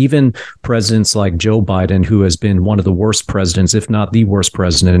have, even presidents like Joe Biden, who has been one of the worst presidents, if not the worst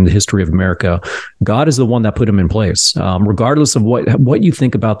president in the history of America, God is the one that put him in place, regardless of what you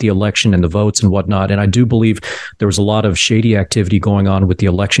think about the election and the votes and whatnot. And I do believe there was a lot of shady activity going on with the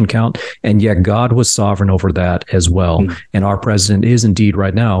election count, and yet God was sovereign over that as well. And our president is indeed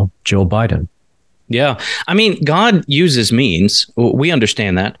right now Joe Biden. Yeah. I mean, God uses means. We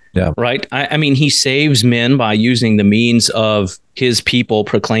understand that, right? I mean, he saves men by using the means of his people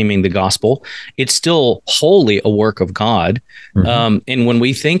proclaiming the gospel. It's still wholly a work of God. And when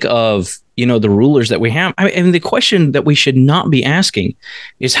we think of, the rulers that we have, and the question that we should not be asking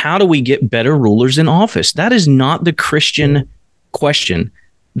is, how do we get better rulers in office? That is not the Christian question.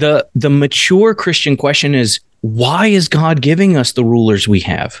 The mature Christian question is, why is God giving us the rulers we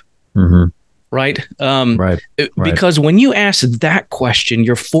have? Right? Right. Because when you ask that question,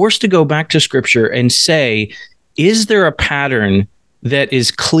 you're forced to go back to Scripture and say, is there a pattern that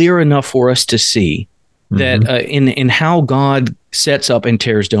is clear enough for us to see that in how God sets up and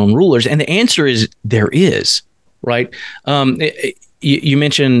tears down rulers? And the answer is there is, right? You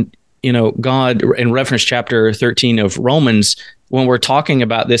mentioned, God in reference chapter 13 of Romans, when we're talking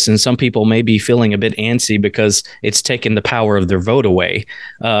about this, and some people may be feeling a bit antsy because it's taken the power of their vote away.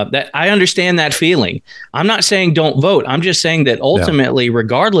 That I understand that feeling. I'm not saying don't vote. I'm just saying that ultimately,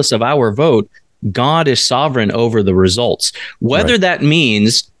 regardless of our vote, God is sovereign over the results. Whether that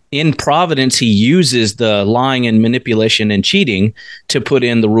means in providence, he uses the lying and manipulation and cheating to put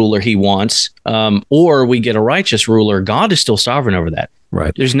in the ruler he wants, or we get a righteous ruler, God is still sovereign over that.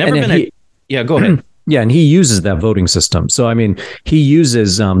 Right. There's never been go ahead. Yeah, and he uses that voting system. So, I mean, he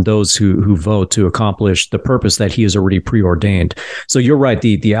uses those who vote to accomplish the purpose that he has already preordained. So you're right.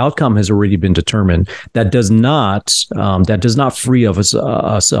 The outcome has already been determined. That does not free us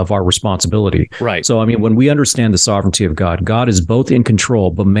of our responsibility. Right. So, I mean, when we understand the sovereignty of God, God is both in control,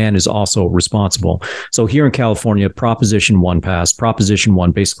 but man is also responsible. So here in California, Proposition 1 passed. Proposition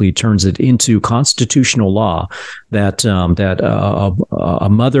 1 basically turns it into constitutional law that a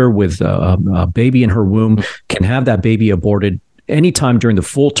mother with a baby in her womb can have that baby aborted anytime during the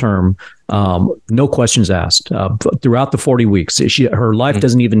full term, no questions asked, throughout the 40 weeks. Her life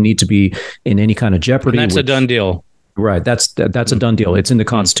doesn't even need to be in any kind of jeopardy. And that's a done deal. Right. That's a done deal. It's in the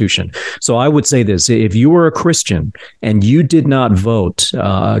Constitution. So I would say this: if you were a Christian and you did not vote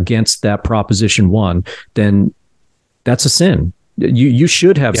against that Proposition 1, then that's a sin. You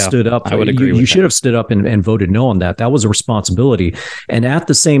should have stood up. I would agree. You should have stood up and voted no on that. That was a responsibility. And at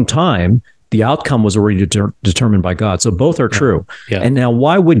the same time, the outcome was already determined by God. So both are true. Yeah. And now,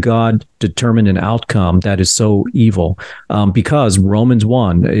 why would God determine an outcome that is so evil? Because Romans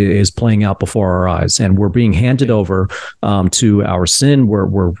 1 is playing out before our eyes, and we're being handed over to our sin.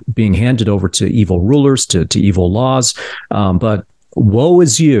 We're being handed over to evil rulers, to evil laws. But woe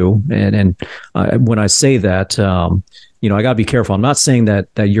is you. And when I say that, I got to be careful. I'm not saying that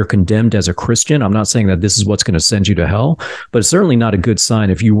you're condemned as a Christian. I'm not saying that this is what's going to send you to hell, but it's certainly not a good sign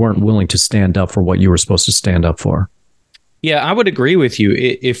if you weren't willing to stand up for what you were supposed to stand up for. Yeah, I would agree with you.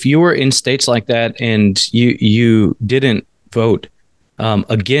 If you were in states like that and you didn't vote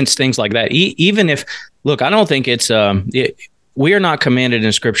against things like that, even if, look, I don't think we are not commanded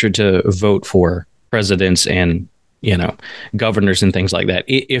in Scripture to vote for presidents and, governors and things like that.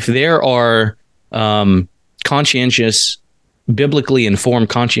 If there are conscientious, biblically informed,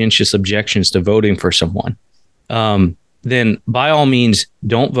 conscientious objections to voting for someone, then by all means,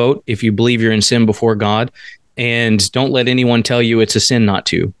 don't vote if you believe you're in sin before God, and don't let anyone tell you it's a sin not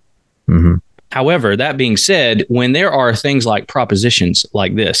to. However, that being said, when there are things like propositions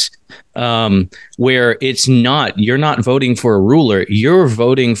like this, where you're not voting for a ruler, you're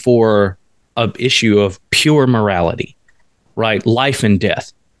voting for an issue of pure morality, right? Life and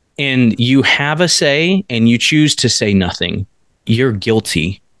death. And you have a say and you choose to say nothing, you're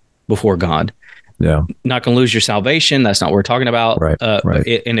guilty before God. Yeah. Not going to lose your salvation. That's not what we're talking about. Right.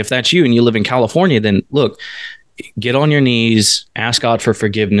 And if that's you and you live in California, then look, get on your knees, ask God for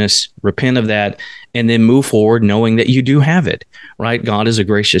forgiveness, repent of that, and then move forward knowing that you do have it, right? God is a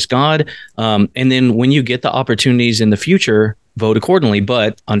gracious God. And then when you get the opportunities in the future, vote accordingly.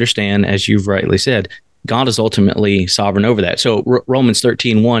 But understand, as you've rightly said, God is ultimately sovereign over that. So Romans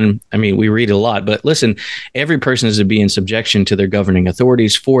 13:1, I mean, we read it a lot, but listen, every person is to be in subjection to their governing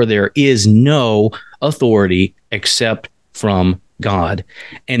authorities, for there is no authority except from God.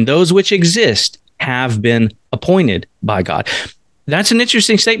 And those which exist have been appointed by God. That's an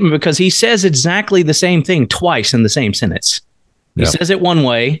interesting statement because he says exactly the same thing twice in the same sentence. He says it one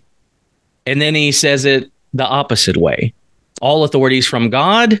way, And then he says it the opposite way. All authorities from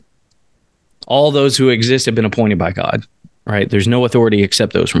God. All those who exist have been appointed by God, right? There's no authority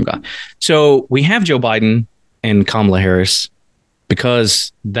except those from God. So we have Joe Biden and Kamala Harris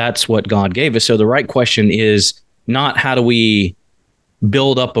because that's what God gave us. So the right question is not how do we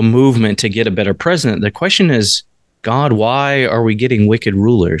build up a movement to get a better president? The question is, God, why are we getting wicked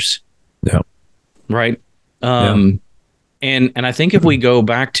rulers? Yeah. Right. And I think if we go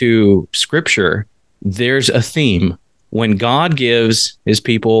back to scripture, there's a theme. When God gives his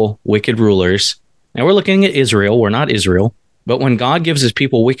people wicked rulers, now we're looking at Israel, we're not Israel, but when God gives his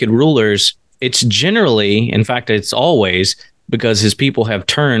people wicked rulers, it's generally, in fact, it's always because his people have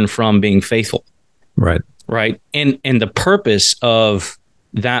turned from being faithful. Right. Right. And the purpose of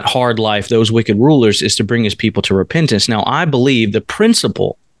that hard life, those wicked rulers, is to bring his people to repentance. Now, I believe the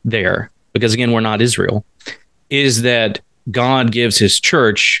principle there, because again, we're not Israel, is that God gives his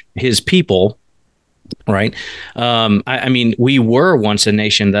church, his people, right? I mean, we were once a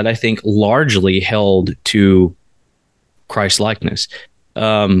nation that I think largely held to Christ likeness.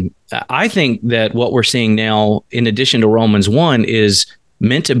 I think that what we're seeing now, in addition to Romans 1, is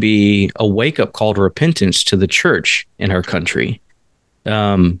meant to be a wake-up call to repentance to the church in our country.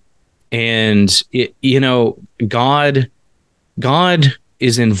 God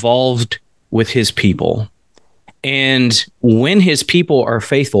is involved with his people. And when his people are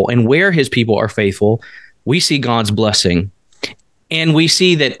faithful and where his people are faithful, we see God's blessing. And we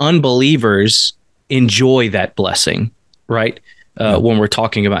see that unbelievers enjoy that blessing, right? When we're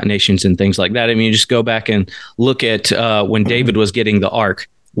talking about nations and things like that. I mean, you just go back and look at when David was getting the ark.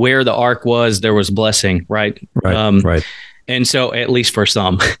 Where the ark was, there was blessing, right? Right. And so, at least for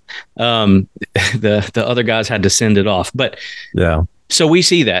some, the other guys had to send it off. But yeah. So we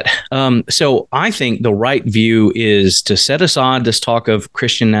see that. So I think the right view is to set aside this talk of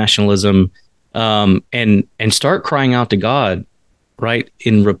Christian nationalism and start crying out to God, right,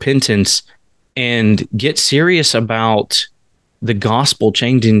 in repentance, and get serious about the gospel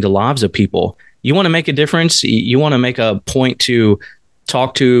changing the lives of people. You want to make a difference? You want to make a point to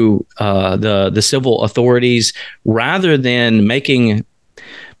talk to the civil authorities rather than making,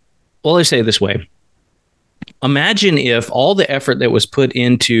 well, let's say it this way. Imagine if all the effort that was put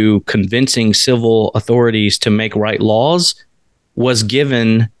into convincing civil authorities to make right laws was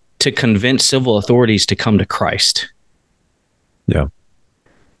given to convince civil authorities to come to Christ. Yeah.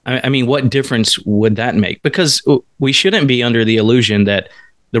 I mean, what difference would that make? Because we shouldn't be under the illusion that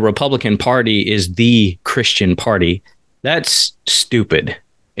the Republican Party is the Christian party. That's stupid.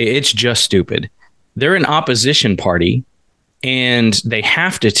 It's just stupid. They're an opposition party, and they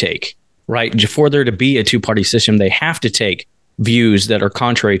have to take, right, for there to be a two-party system, they have to take views that are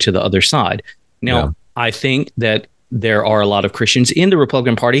contrary to the other side. Now, I think that there are a lot of Christians in the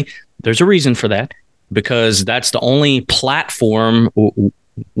Republican Party. There's a reason for that, because that's the only platform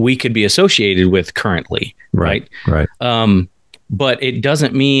we could be associated with currently, right? Right. But it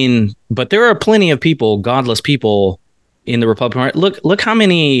doesn't mean, but there are plenty of people, godless people in the Republican Party. Look how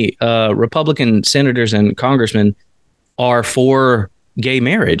many Republican senators and congressmen are for gay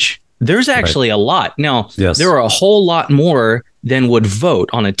marriage. There's actually a lot. Now, there are a whole lot more than would vote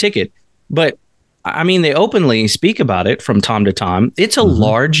on a ticket. But, I mean, they openly speak about it from time to time. It's a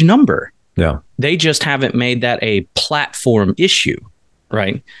large number. Yeah. They just haven't made that a platform issue,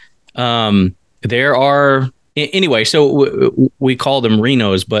 right? There are... Anyway, so we call them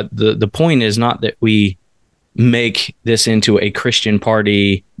Renos, but the point is not that we make this into a Christian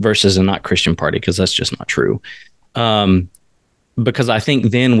party versus a not Christian party, because that's just not true. Because I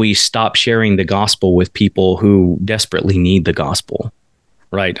think then we stop sharing the gospel with people who desperately need the gospel,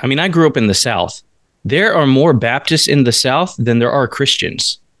 right? I mean, I grew up in the South. There are more Baptists in the South than there are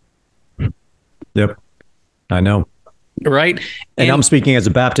Christians. Yep, I know. Right. And I'm speaking as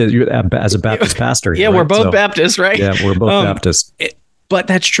a Baptist pastor. Yeah, right? We're both Baptists, right? Yeah, we're both Baptists. But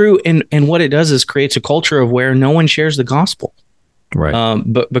that's true. And what it does is creates a culture of where no one shares the gospel. Right.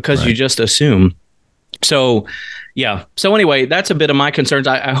 But because you just assume. So, yeah. So anyway, that's a bit of my concerns.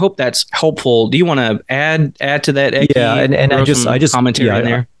 I hope that's helpful. Do you want to add to that, Eki? Yeah, and I just commentary in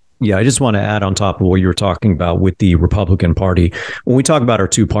there. I just want to add on top of what you were talking about with the Republican Party. When we talk about our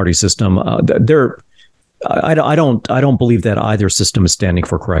two-party system, I don't believe that either system is standing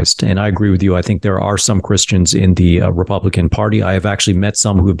for Christ. And I agree with you. I think there are some Christians in the Republican Party. I have actually met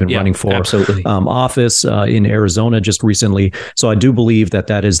some who have been running for office in Arizona just recently. So I do believe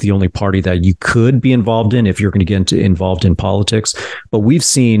that is the only party that you could be involved in if you're going to get involved in politics. But we've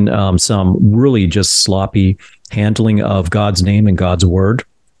seen some really just sloppy handling of God's name and God's word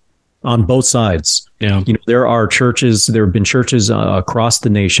on both sides. Yeah. There have been churches across the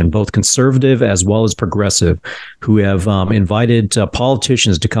nation, both conservative as well as progressive, who have invited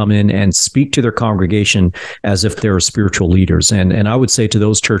politicians to come in and speak to their congregation as if they're spiritual leaders. And I would say to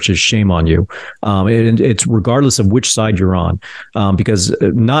those churches, shame on you. It's regardless of which side you're on, because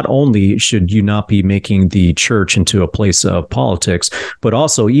not only should you not be making the church into a place of politics, but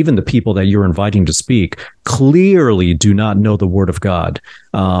also even the people that you're inviting to speak clearly do not know the Word of God.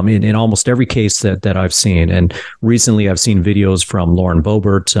 In almost every case that I've seen. And recently I've seen videos from Lauren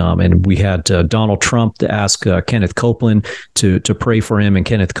Boebert, and we had Donald Trump to ask Kenneth Copeland to pray for him, and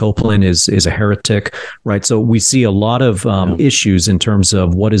Kenneth Copeland is a heretic, right? So we see a lot of issues in terms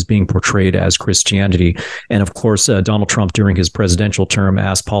of what is being portrayed as Christianity. And of course, Donald Trump during his presidential term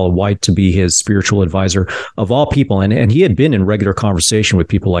asked Paula White to be his spiritual advisor of all people. And he had been in regular conversation with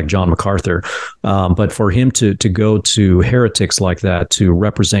people like John MacArthur. But for him to go to heretics like that to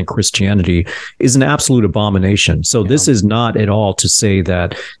represent Christianity is an absolute abomination. So this is not at all to say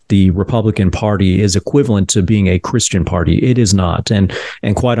that the Republican Party is equivalent to being a Christian party. It is not. And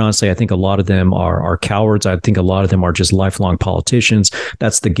quite honestly, I think a lot of them are cowards. I think a lot of them are just lifelong politicians.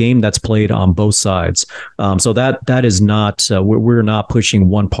 That's the game that's played on both sides. So that is not, we're not pushing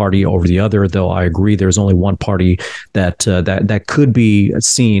one party over the other, though I agree there's only one party that could be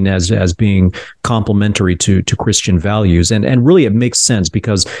seen as being complementary to Christian values. And really it makes sense,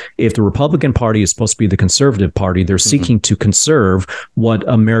 because if the Republican Party is supposed to be the conservative party, they're seeking to conserve what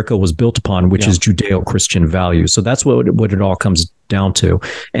America was built upon, which is Judeo-Christian values. So that's what it all comes down to.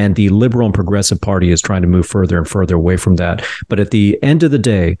 And the liberal and progressive party is trying to move further and further away from that. But at the end of the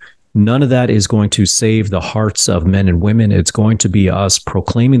day, none of that is going to save the hearts of men and women. It's going to be us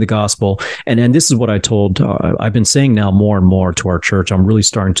proclaiming the gospel. And this is what I've been saying now more and more to our church. I'm really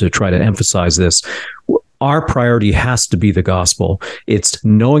starting to try to emphasize this. Our priority has to be the gospel. It's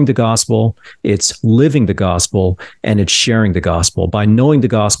knowing the gospel, it's living the gospel, and it's sharing the gospel. By knowing the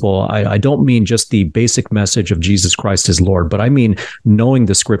gospel, I don't mean just the basic message of Jesus Christ as Lord, but I mean knowing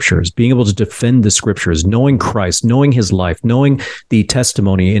the scriptures, being able to defend the scriptures, knowing Christ, knowing his life, knowing the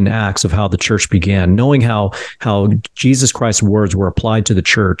testimony in Acts of how the church began, knowing how Jesus Christ's words were applied to the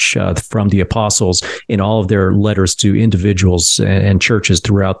church from the apostles in all of their letters to individuals and churches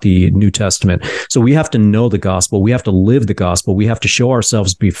throughout the New Testament. So we have to know the gospel. We have to live the gospel. We have to show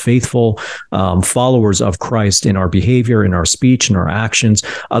ourselves to be faithful followers of Christ in our behavior, in our speech, in our actions.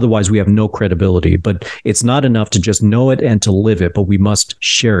 Otherwise, we have no credibility. But it's not enough to just know it and to live it, but we must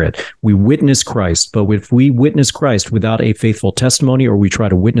share it. We witness Christ, but if we witness Christ without a faithful testimony, or we try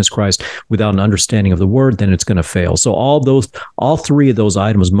to witness Christ without an understanding of the word, then it's going to fail. So all three of those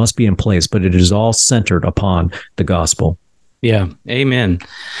items must be in place, but it is all centered upon the gospel. Yeah. Amen.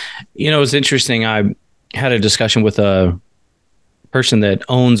 It's interesting. I had a discussion with a person that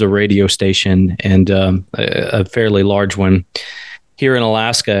owns a radio station, and a fairly large one here in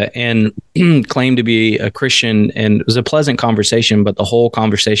Alaska, and claimed to be a Christian. And it was a pleasant conversation, but the whole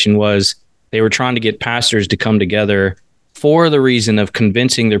conversation was they were trying to get pastors to come together for the reason of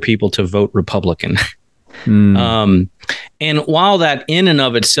convincing their people to vote Republican. And while that in and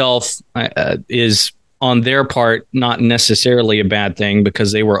of itself is on their part not necessarily a bad thing,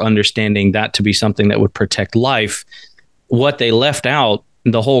 because they were understanding that to be something that would protect life, what they left out,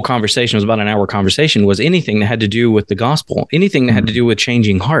 the whole conversation was about an hour conversation, was anything that had to do with the gospel, anything that had to do with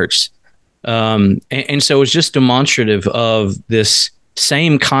changing hearts. And so it's just demonstrative of this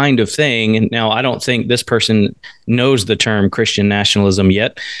same kind of thing. And now I don't think this person knows the term Christian nationalism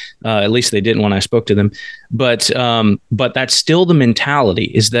yet. At least they didn't when I spoke to them. But that's still the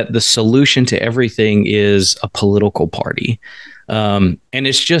mentality, is that the solution to everything is a political party. And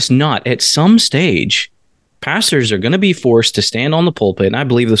it's just not. At some stage, pastors are going to be forced to stand on the pulpit, and I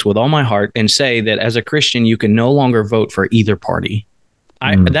believe this with all my heart, and say that as a Christian, you can no longer vote for either party.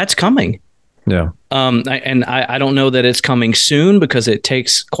 That's coming. Yeah. I don't know that it's coming soon, because it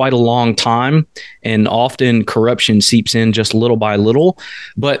takes quite a long time, and often corruption seeps in just little by little.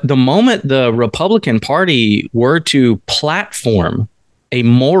 But the moment the Republican Party were to platform a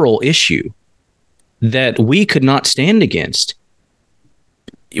moral issue that we could not stand against,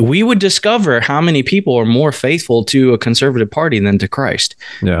 we would discover how many people are more faithful to a conservative party than to Christ.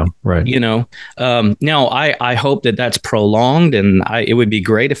 Yeah, right. Now I hope that that's prolonged, and it would be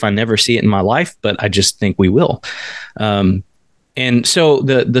great if I never see it in my life, but I just think we will. And so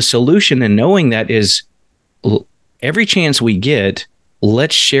the solution in knowing that is, every chance we get,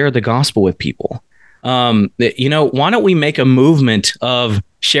 let's share the gospel with people. Why don't we make a movement of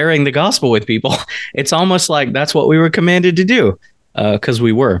sharing the gospel with people? It's almost like that's what we were commanded to do. Because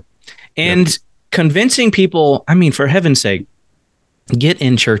we were. And convincing people, I mean, for heaven's sake, get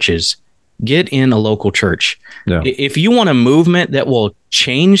in churches, get in a local church. Yeah. If you want a movement that will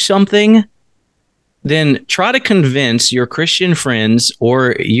change something, then try to convince your Christian friends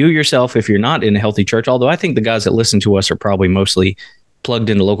or you yourself if you're not in a healthy church, although I think the guys that listen to us are probably mostly plugged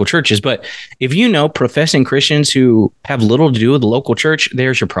into local churches. But if you know professing Christians who have little to do with the local church,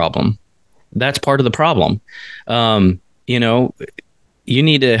 there's your problem. That's part of the problem. You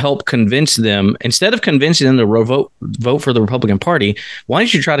need to help convince them. Instead of convincing them to vote for the Republican Party, why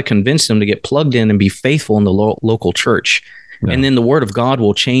don't you try to convince them to get plugged in and be faithful in the local church? Yeah. And then the word of God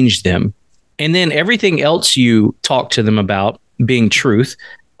will change them. And then everything else you talk to them about being truth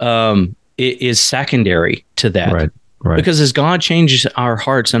is secondary to that. Right. Because as God changes our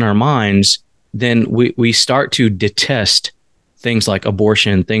hearts and our minds, then we start to detest things like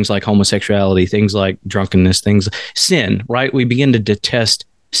abortion, things like homosexuality, things like drunkenness, sin, right? We begin to detest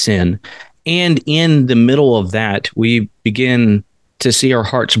sin. And in the middle of that, we begin to see our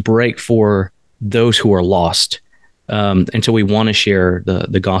hearts break for those who are lost. And so we want to share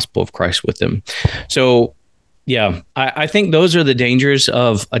the gospel of Christ with them. So, yeah, I think those are the dangers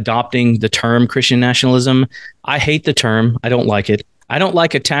of adopting the term Christian nationalism. I hate the term. I don't like it. I don't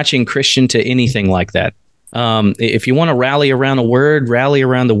like attaching Christian to anything like that. If you want to rally around a word, rally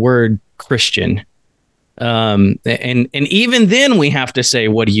around the word Christian. And even then we have to say,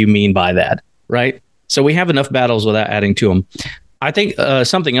 what do you mean by that? Right. So we have enough battles without adding to them. I think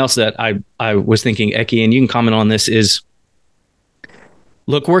something else that I was thinking, Eki, and you can comment on this is,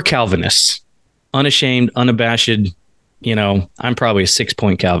 look, we're Calvinists, unashamed, unabashed. I'm probably a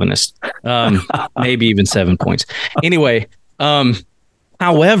 6-point Calvinist, maybe even 7 points. Anyway,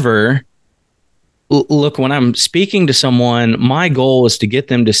 however, look, when I'm speaking to someone, my goal is to get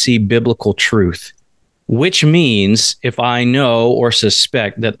them to see biblical truth, which means if I know or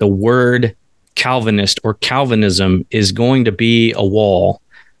suspect that the word Calvinist or Calvinism is going to be a wall,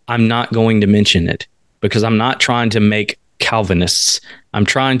 I'm not going to mention it, because I'm not trying to make Calvinists. I'm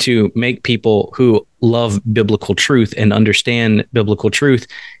trying to make people who love biblical truth and understand biblical truth.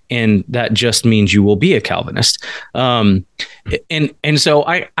 And that just means you will be a Calvinist. And so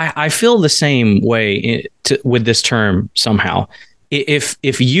I feel the same way with this term somehow. If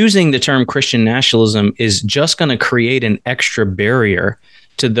using the term Christian nationalism is just going to create an extra barrier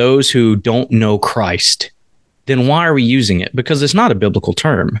to those who don't know Christ, then why are we using it? Because it's not a biblical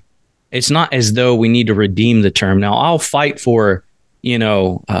term. It's not as though we need to redeem the term. Now, I'll fight for,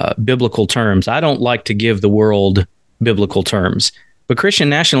 biblical terms. I don't like to give the world biblical terms, but Christian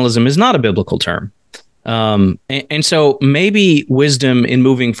nationalism is not a biblical term. And so maybe wisdom in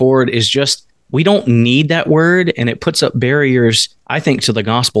moving forward is just, we don't need that word, and it puts up barriers, I think, to the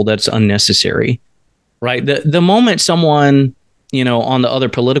gospel that's unnecessary, right? The moment someone, on the other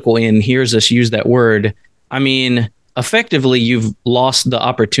political end hears us use that word, I mean, effectively, you've lost the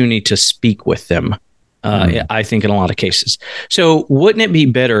opportunity to speak with them, I think, in a lot of cases. So wouldn't it be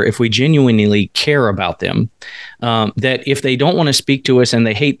better if we genuinely care about them, that if they don't want to speak to us and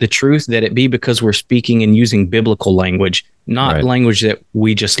they hate the truth, that it be because we're speaking and using biblical language, not language that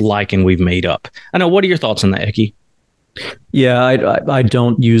we just like and we've made up? I know. What are your thoughts on that, Eki? Yeah, I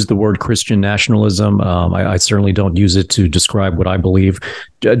don't use the word Christian nationalism. I certainly don't use it to describe what I believe.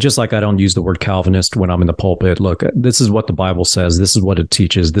 Just like I don't use the word Calvinist when I'm in the pulpit. Look, this is what the Bible says. This is what it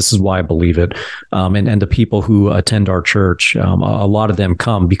teaches. This is why I believe it. And the people who attend our church, a lot of them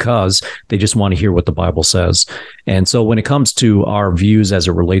come because they just want to hear what the Bible says. And so when it comes to our views as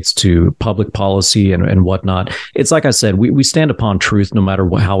it relates to public policy and whatnot, it's like I said, we stand upon truth no matter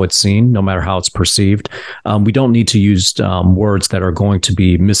how it's seen, no matter how it's perceived. We don't need to use words that are going to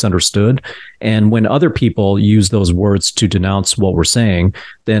be misunderstood. And when other people use those words to denounce what we're saying,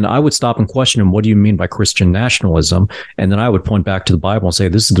 then I would stop and question them. What do you mean by Christian nationalism? And then I would point back to the Bible and say,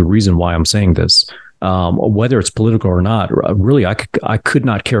 this is the reason why I'm saying this. Whether it's political or not, really, I could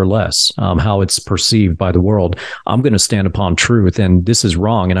not care less how it's perceived by the world. I'm going to stand upon truth, and this is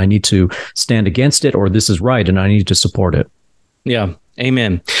wrong, and I need to stand against it, or this is right, and I need to support it. Yeah.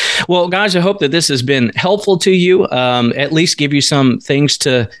 Amen. Well, guys, I hope that this has been helpful to you, at least give you some things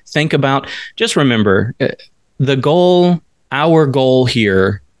to think about. Just remember, our goal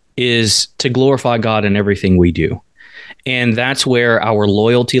here is to glorify God in everything we do. And that's where our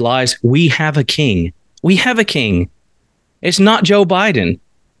loyalty lies. We have a king. We have a king. It's not Joe Biden.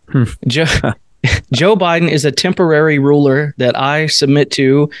 Joe Biden is a temporary ruler that I submit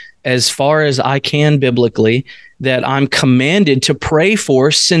to as far as I can biblically, that I'm commanded to pray for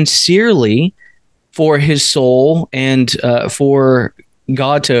sincerely for his soul and for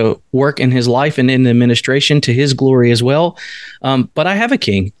God to work in his life and in the administration to his glory as well. But I have a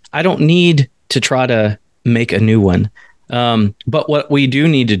king. I don't need to try to make a new one. But what we do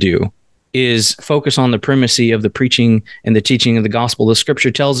need to do is focus on the primacy of the preaching and the teaching of the gospel. The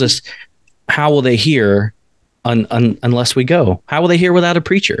scripture tells us, how will they hear unless we go? How will they hear without a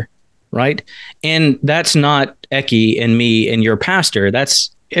preacher? Right? And that's not Eki and me and your pastor. That's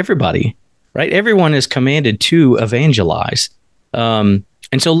everybody, right? Everyone is commanded to evangelize. And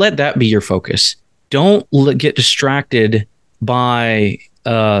so let that be your focus. Don't get distracted by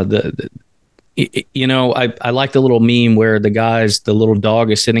I like the little meme where the little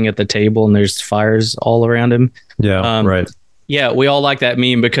dog is sitting at the table and there's fires all around him. Yeah, right. Yeah, we all like that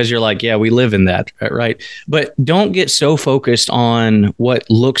meme because you're like, yeah, we live in that, right? But don't get so focused on what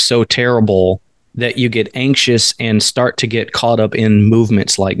looks so terrible that you get anxious and start to get caught up in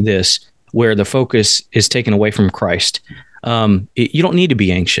movements like this, where the focus is taken away from Christ. You don't need to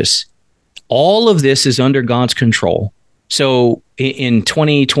be anxious. All of this is under God's control. So in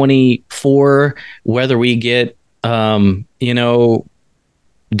 2024, whether we get, DeSantis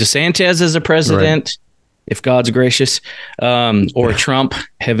as a president, right, if God's gracious, or Trump,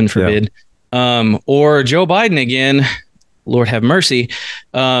 heaven forbid, or Joe Biden again, Lord have mercy.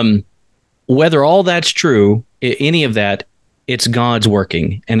 Whether all that's true, any of that, it's God's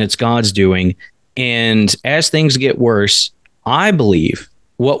working and it's God's doing. And as things get worse, I believe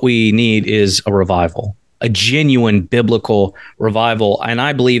what we need is a revival, a genuine biblical revival. And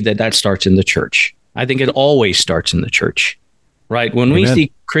I believe that starts in the church. I think it always starts in the church, right? When we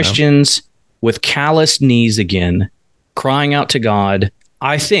see Christians with calloused knees again, crying out to God,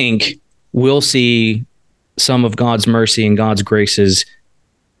 I think we'll see some of God's mercy and God's graces,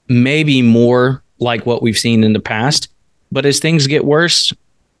 maybe more like what we've seen in the past. But as things get worse,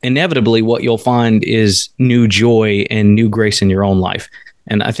 inevitably what you'll find is new joy and new grace in your own life.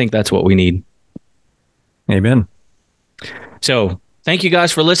 And I think that's what we need. Amen. So thank you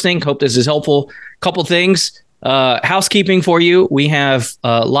guys for listening. Hope this is helpful. Couple things. Housekeeping for you. We have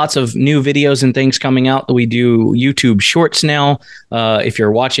lots of new videos and things coming out. We do YouTube Shorts now. If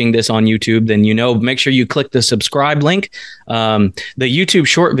you're watching this on YouTube, then make sure you click the subscribe link. The YouTube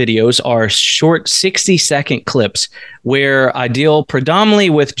short videos are short 60-second clips where I deal predominantly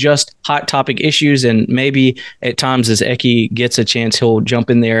with just hot topic issues, and maybe at times as Eki gets a chance, he'll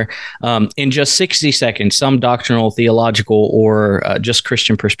jump in there in just 60 seconds, some doctrinal, theological, or just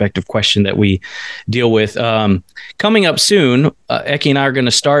Christian perspective question that we deal with. Coming up soon, Eki and I are going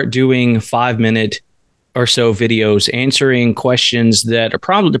to start doing 5-minute or so videos answering questions that are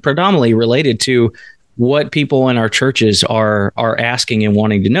probably predominantly related to what people in our churches are asking and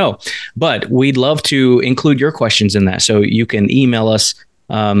wanting to know. But we'd love to include your questions in that. So you can email us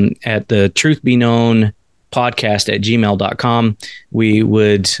at the truthbeknown podcast@gmail.com. We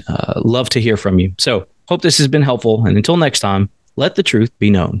would love to hear from you. So hope this has been helpful. And until next time, let the truth be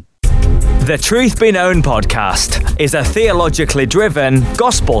known. The Truth Be Known podcast is a theologically driven,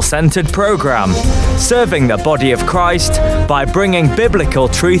 gospel-centered program serving the body of Christ by bringing biblical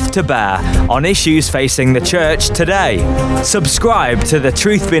truth to bear on issues facing the church today. Subscribe to the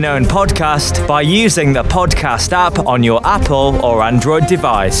Truth Be Known podcast by using the podcast app on your Apple or Android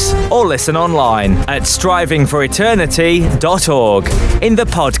device, or listen online at strivingforeternity.org in the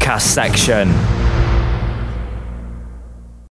podcast section.